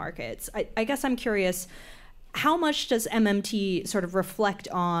money markets. I guess I'm curious, how much does MMT sort of reflect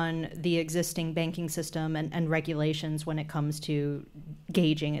on the existing banking system and regulations when it comes to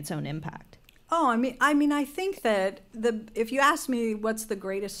gauging its own impact? Oh, I think that if you ask me what's the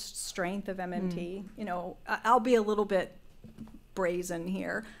greatest strength of MMT, I'll be a little bit brazen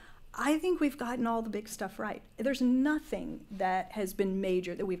here. I think we've gotten all the big stuff right. There's nothing that has been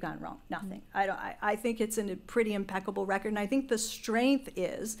major that we've gotten wrong. Nothing. I think it's a pretty impeccable record, and I think the strength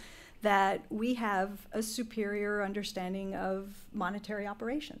is that we have a superior understanding of monetary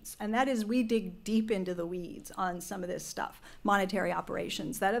operations. And that is, we dig deep into the weeds on some of this stuff, monetary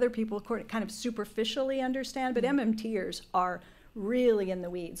operations, that other people kind of superficially understand, but MMTers are really in the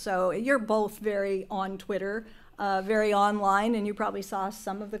weeds. So you're both very on Twitter, very online, and you probably saw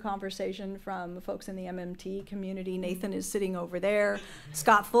some of the conversation from folks in the MMT community. Nathan is sitting over there,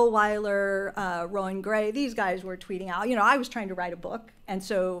 Scott Fulweiler, Rowan Gray, these guys were tweeting out. I was trying to write a book, and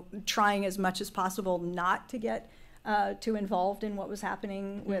so trying as much as possible not to get too involved in what was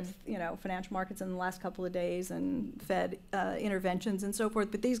happening with financial markets in the last couple of days and Fed interventions and so forth.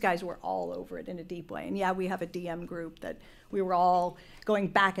 But these guys were all over it in a deep way. And yeah, we have a DM group that we were all going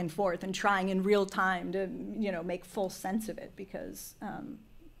back and forth and trying in real time to make full sense of it, because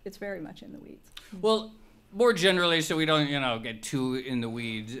it's very much in the weeds. Well, more generally, so we don't get too in the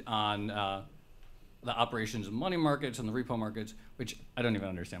weeds on the operations of money markets and the repo markets, which I don't even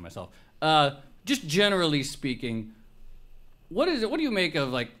understand myself. Just generally speaking, what do you make of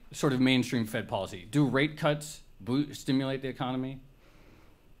like sort of mainstream Fed policy? Do rate cuts stimulate the economy?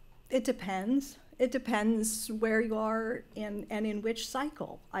 It depends. It depends where you are and in which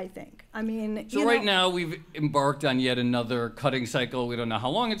cycle, I think. So right now we've embarked on yet another cutting cycle. We don't know how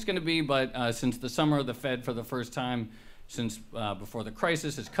long it's going to be, but since the summer, the Fed, for the first time since before the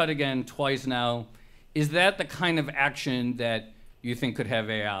crisis, has cut again twice now. Is that the kind of action that you think could have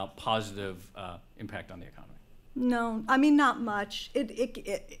a positive impact on the economy? No, not much.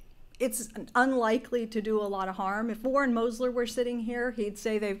 It's unlikely to do a lot of harm. If Warren Mosler were sitting here, he'd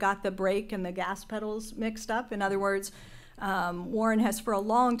say they've got the brake and the gas pedals mixed up. In other words, Warren has for a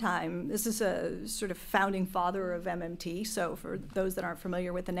long time, this is a sort of founding father of MMT, so for those that aren't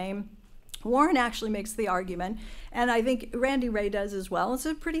familiar with the name, Warren actually makes the argument, and I think Randy Ray does as well. It's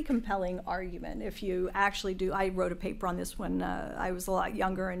a pretty compelling argument if you actually do. I wrote a paper on this when I was a lot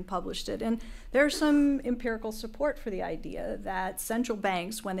younger and published it, and there's some empirical support for the idea that central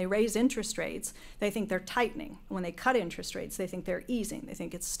banks, when they raise interest rates, they think they're tightening. When they cut interest rates, they think they're easing. They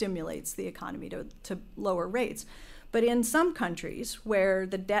think it stimulates the economy to lower rates. But in some countries where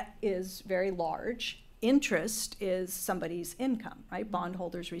the debt is very large, interest is somebody's income, right?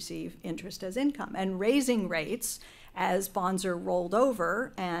 Bondholders receive interest as income. And raising rates as bonds are rolled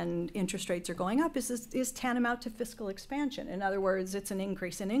over and interest rates are going up is tantamount to fiscal expansion. In other words, it's an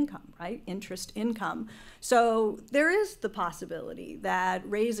increase in income, right? Interest income. So there is the possibility that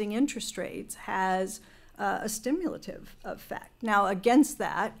raising interest rates has a stimulative effect. Now, against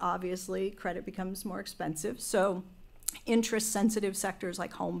that, obviously, credit becomes more expensive. So interest-sensitive sectors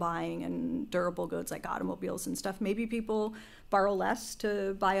like home buying and durable goods like automobiles and stuff, maybe people borrow less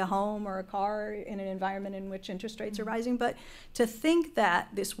to buy a home or a car in an environment in which interest rates are rising. But to think that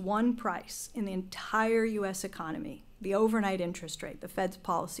this one price in the entire US economy, the overnight interest rate, the Fed's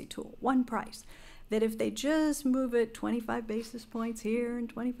policy tool, one price, that if they just move it 25 basis points here and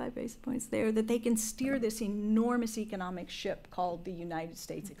 25 basis points there, that they can steer this enormous economic ship called the United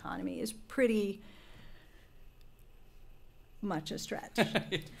States economy is pretty much a stretch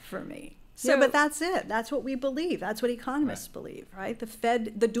for me. So, but that's it. That's what we believe. That's what economists believe, right? The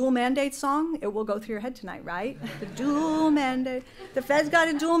Fed, the dual mandate song, it will go through your head tonight, right? The dual mandate. The Fed's got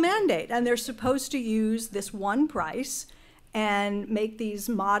a dual mandate, and they're supposed to use this one price and make these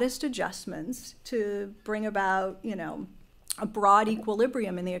modest adjustments to bring about, you know, a broad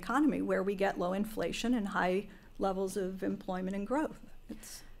equilibrium in the economy where we get low inflation and high levels of employment and growth.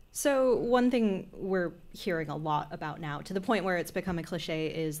 So one thing we're hearing a lot about now, to the point where it's become a cliche,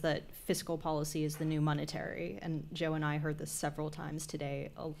 is that fiscal policy is the new monetary. And Joe and I heard this several times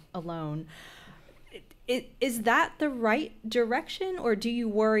today alone. Is that the right direction, or do you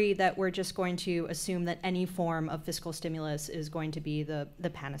worry that we're just going to assume that any form of fiscal stimulus is going to be the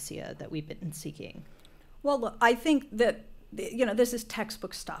panacea that we've been seeking? Well, look, I think that, you know, this is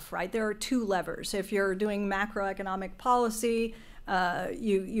textbook stuff, right? There are two levers. If you're doing macroeconomic policy,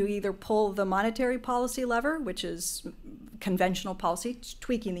 you either pull the monetary policy lever, which is conventional policy,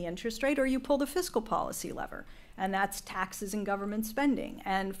 tweaking the interest rate, or you pull the fiscal policy lever, and that's taxes and government spending.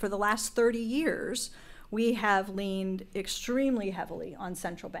 And for the last 30 years, we have leaned extremely heavily on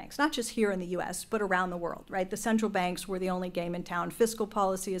central banks, not just here in the US, but around the world, right? The central banks were the only game in town. Fiscal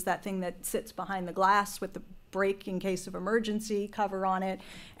policy is that thing that sits behind the glass with the break in case of emergency cover on it,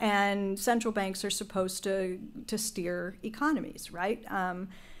 and central banks are supposed to steer economies, right?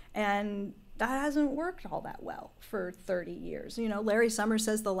 And that hasn't worked all that well for 30 years. You know, Larry Summers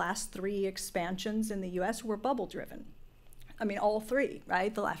says the last 3 expansions in the US were bubble driven. I mean, all 3,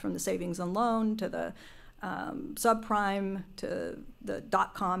 right? From the savings and loan to the subprime to the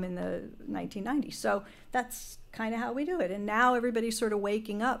dot-com in the 1990s. So that's kind of how we do it. And now everybody's sort of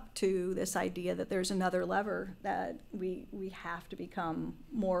waking up to this idea that there's another lever that we have to become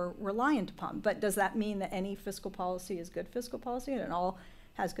more reliant upon. But does that mean that any fiscal policy is good fiscal policy and it all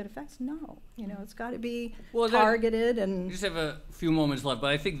has good effects? No. You know, it's got to be targeted. And we just have a few moments left,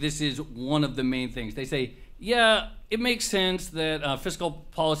 but I think this is one of the main things. They say, yeah, it makes sense that fiscal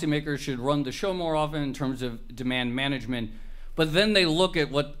policymakers should run the show more often in terms of demand management, but then they look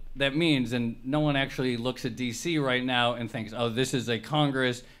at what that means, and no one actually looks at DC right now and thinks, oh, this is a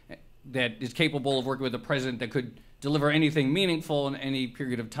Congress that is capable of working with a president that could deliver anything meaningful in any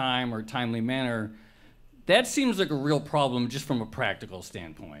period of time or timely manner. That seems like a real problem just from a practical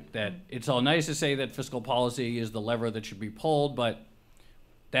standpoint, that it's all nice to say that fiscal policy is the lever that should be pulled, but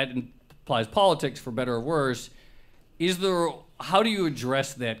that implies politics, for better or worse. How do you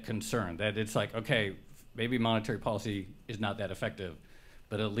address that concern, that it's like, okay, maybe monetary policy is not that effective,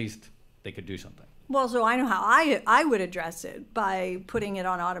 but at least they could do something? Well, so I know how I would address it, by putting it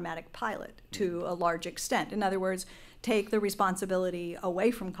on automatic pilot to a large extent. In other words, take the responsibility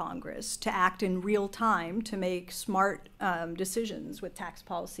away from Congress to act in real time to make smart decisions with tax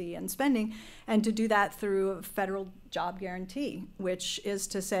policy and spending, and to do that through a federal job guarantee, which is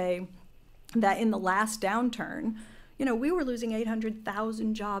to say that in the last downturn, you know, we were losing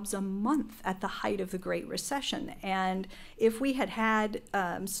 800,000 jobs a month at the height of the Great Recession. And if we had had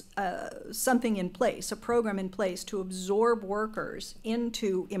something in place, a program in place to absorb workers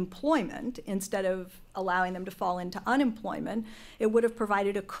into employment instead of allowing them to fall into unemployment, it would have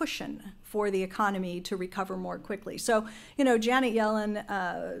provided a cushion for the economy to recover more quickly. So, you know, Janet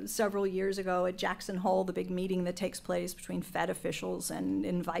Yellen, several years ago at Jackson Hole, the big meeting that takes place between Fed officials and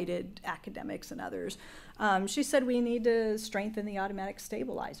invited academics and others, she said we need to strengthen the automatic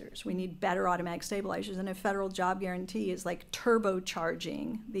stabilizers. We need better automatic stabilizers, and a federal job guarantee is like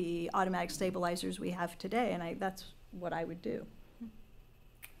turbocharging the automatic stabilizers we have today, and that's what I would do.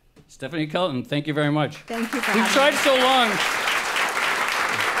 Stephanie Kelton, thank you very much. Thank you for We've tried so long.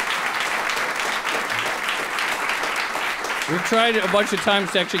 We've tried a bunch of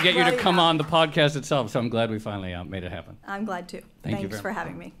times to actually get you to come on the podcast itself, so I'm glad we finally made it happen. I'm glad too. Thanks for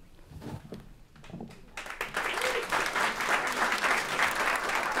having me.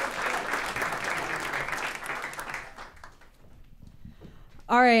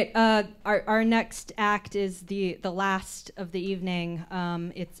 All right, our next act is the last of the evening.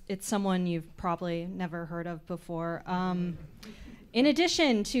 It's someone you've probably never heard of before. In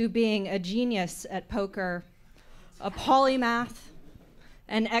addition to being a genius at poker, a polymath,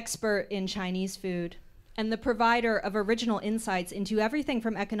 an expert in Chinese food, and the provider of original insights into everything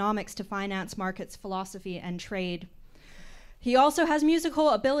from economics to finance, markets, philosophy, and trade. He also has musical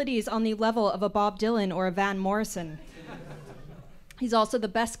abilities on the level of a Bob Dylan or a Van Morrison. He's also the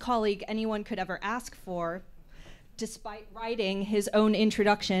best colleague anyone could ever ask for, despite writing his own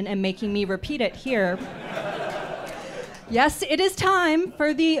introduction and making me repeat it here. Yes, it is time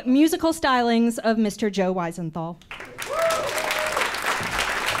for the musical stylings of Mr. Joe Weisenthal.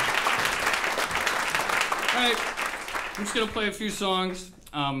 All right, I'm just gonna play a few songs,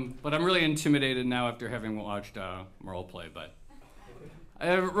 but I'm really intimidated now after having watched Merle play, but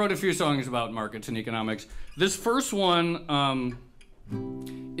I wrote a few songs about markets and economics. This first one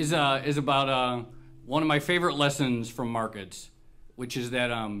is about one of my favorite lessons from markets, which is that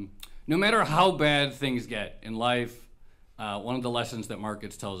no matter how bad things get in life, one of the lessons that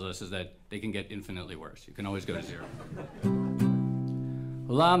markets tells us is that they can get infinitely worse. You can always go to zero.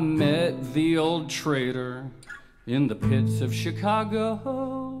 Well, I met the old trader in the pits of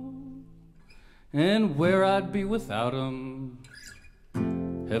Chicago, and where I'd be without him,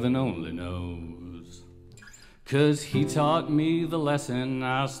 heaven only knows. 'Cause he taught me the lesson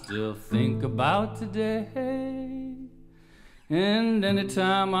I still think about today. And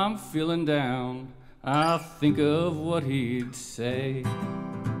anytime I'm feeling down, I think of what he'd say.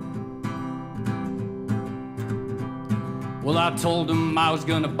 Well, I told him I was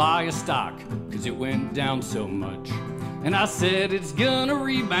gonna buy a stock, 'cause it went down so much. And I said it's gonna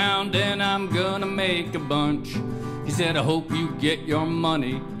rebound and I'm gonna make a bunch. He said, I hope you get your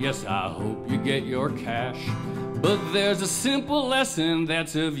money. Yes, I hope you get your cash. But there's a simple lesson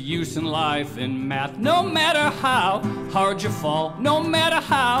that's of use in life in math. No matter how hard you fall, no matter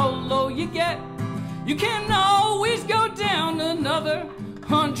how low you get, you can always go down another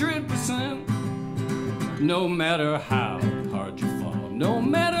 100%. No matter how hard you fall, no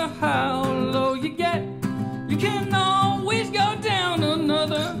matter how low you get, you can always go down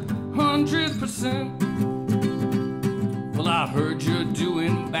another 100%. Well, I heard you're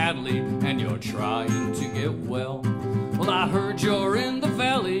doing badly and you're trying to get well. Well, I heard you're in the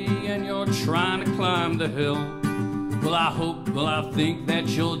valley and you're trying to climb the hill. Well, I think that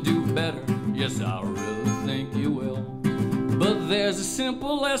you'll do better. Yes, I really think you will. But there's a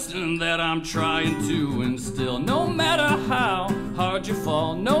simple lesson that I'm trying to instill. No matter how hard you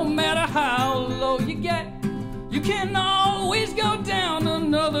fall, no matter how low you get, you can always go down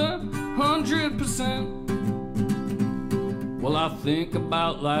another 100%. Well, I think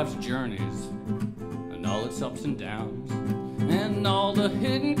about life's journeys and all its ups and downs, and all the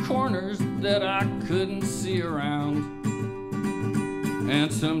hidden corners that I couldn't see around.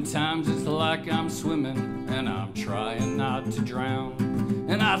 And sometimes it's like I'm swimming and I'm trying not to drown.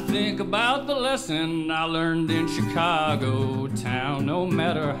 And I think about the lesson I learned in Chicago town. No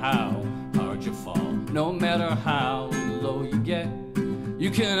matter how hard you fall, no matter how low you get, you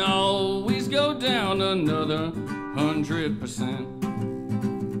can always go down another 100%.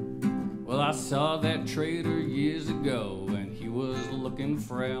 Well, I saw that trader years ago and he was looking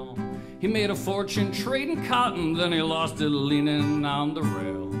frail. He made a fortune trading cotton, then he lost it leaning on the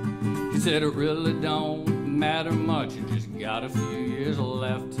rail. He said it really don't matter much, you just got a few years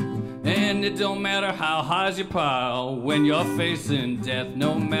left. And it don't matter how high you pile when you're facing death.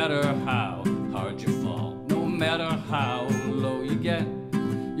 No matter how hard you fall, no matter how low you get,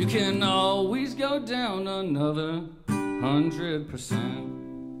 you can always go down another 100%.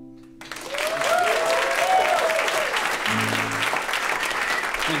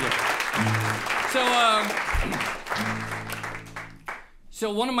 Thank you.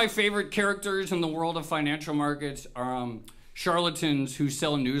 So one of my favorite characters in the world of financial markets are charlatans who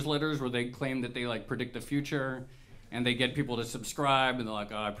sell newsletters where they claim that they like predict the future, and they get people to subscribe, and they're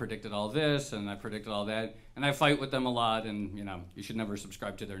like, oh, I predicted all this and I predicted all that, and I fight with them a lot, and you should never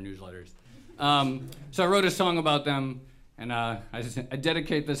subscribe to their newsletters. So I wrote a song about them, and I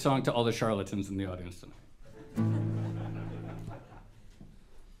dedicate this song to all the charlatans in the audience tonight.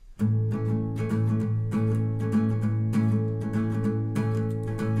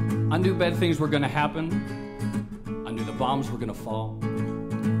 I knew bad things were gonna happen. I knew the bombs were gonna fall.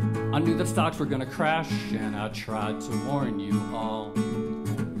 I knew that stocks were gonna crash, and I tried to warn you all.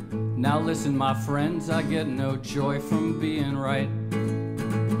 Now listen, my friends, I get no joy from being right.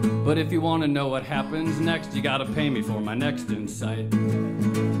 But if you wanna know what happens next, you gotta pay me for my next insight.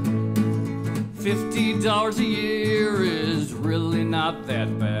 $50 a year is really not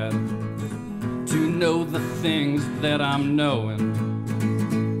that bad to know the things that I'm knowing.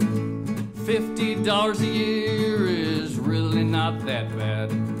 $50 a year is really not that bad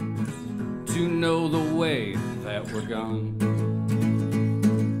to know the way that we're gone.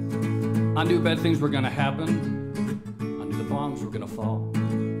 I knew bad things were gonna happen. I knew the bombs were gonna fall.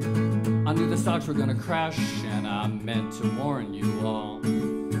 I knew the stocks were gonna crash, and I meant to warn you all.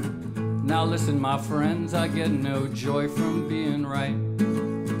 Now listen, my friends, I get no joy from being right.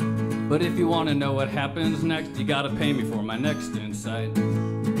 But if you want to know what happens next, you gotta pay me for my next insight.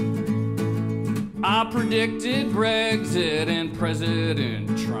 I predicted Brexit and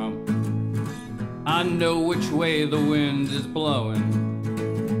President Trump. I know which way the wind is blowing.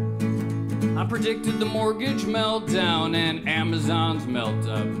 I predicted the mortgage meltdown and Amazon's melt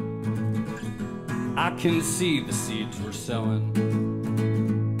up. I can see the seeds we're sowing.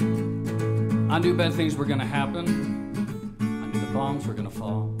 I knew bad things were gonna happen. I knew the bombs were gonna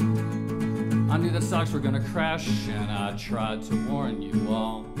fall. I knew that stocks were gonna crash, and I tried to warn you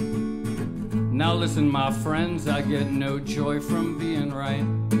all. Now listen, my friends, I get no joy from being right.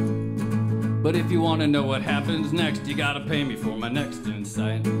 But if you want to know what happens next, you gotta pay me for my next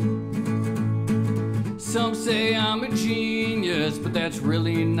insight. Some say I'm a genius, but that's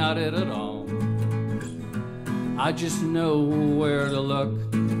really not it at all. I just know where to look.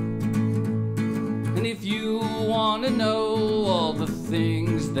 And if you want to know all the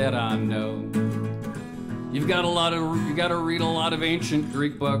things that I know, you gotta read a lot of ancient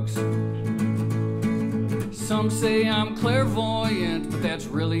Greek books. Some say I'm clairvoyant, but that's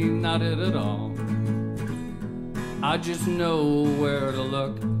really not it at all. I just know where to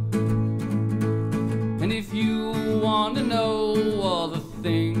look. And if you want to know all the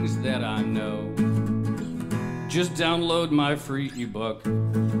things that I know, just download my free ebook.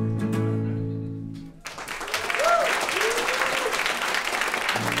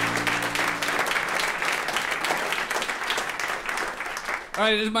 All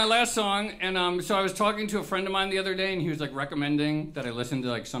right, this is my last song, and so I was talking to a friend of mine the other day, and he was like recommending that I listen to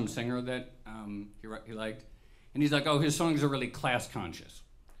like some singer that he liked, and he's like, "Oh, his songs are really class conscious,"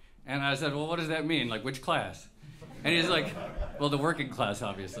 and I said, "Well, what does that mean? Like, which class?" And he's like, "Well, the working class,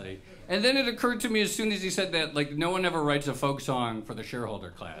 obviously." And then it occurred to me as soon as he said that, like, no one ever writes a folk song for the shareholder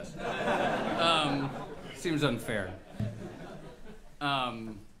class. Seems unfair.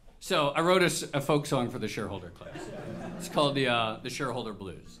 So I wrote a folk song for the shareholder class. It's called the Shareholder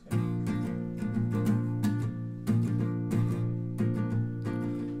Blues.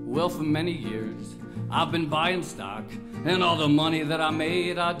 Well, for many years, I've been buying stock, and all the money that I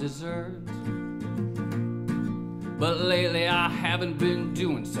made, I deserved. But lately, I haven't been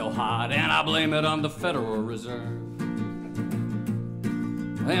doing so hot, and I blame it on the Federal Reserve.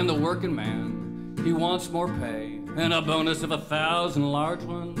 And the working man, he wants more pay, and a bonus of 1,000 large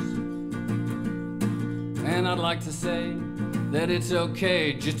ones. And I'd like to say that it's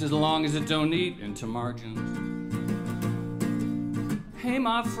okay, just as long as it don't eat into margins. Hey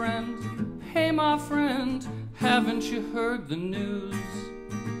my friend, haven't you heard the news?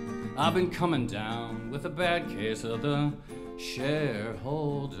 I've been coming down with a bad case of the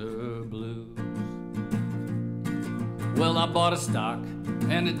shareholder blues. Well, I bought a stock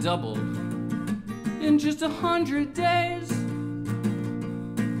and it doubled in just 100 days.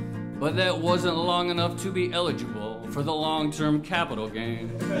 But that wasn't long enough to be eligible for the long-term capital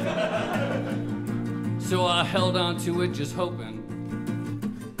gains. So I held on to it just hoping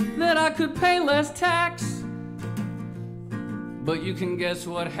that I could pay less tax. But you can guess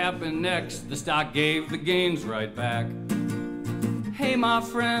what happened next. The stock gave the gains right back. Hey my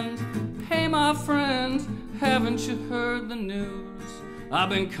friend, haven't you heard the news? I've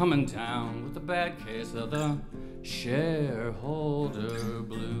been coming down with a bad case of the shareholder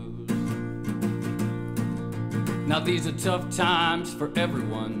blues. Now these are tough times for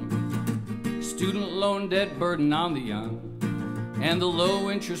everyone. Student loan debt burden on the young, and the low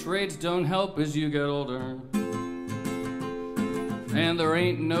interest rates don't help as you get older. And there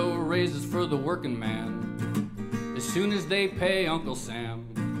ain't no raises for the working man as soon as they pay Uncle Sam.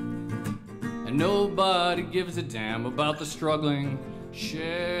 And nobody gives a damn about the struggling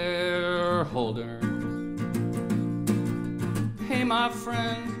shareholder. Hey my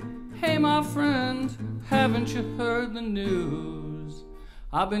friend, haven't you heard the news?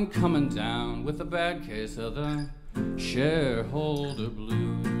 I've been coming down with a bad case of the shareholder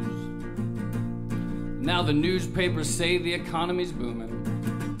blues. Now the newspapers say the economy's booming,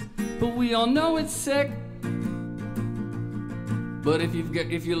 but we all know it's sick. But if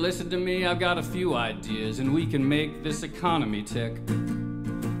you listen to me, I've got a few ideas, and we can make this economy tick.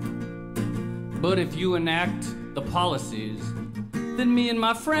 But if you enact the policies that me and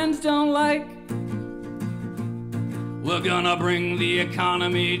my friends don't like, we're gonna bring the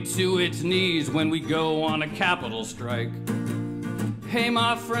economy to its knees when we go on a capital strike. Hey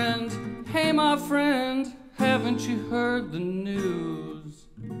my friend, haven't you heard the news?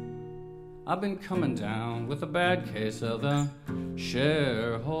 I've been coming down with a bad case of the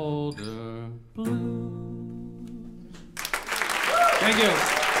shareholder blues. Thank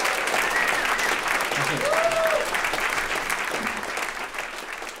you.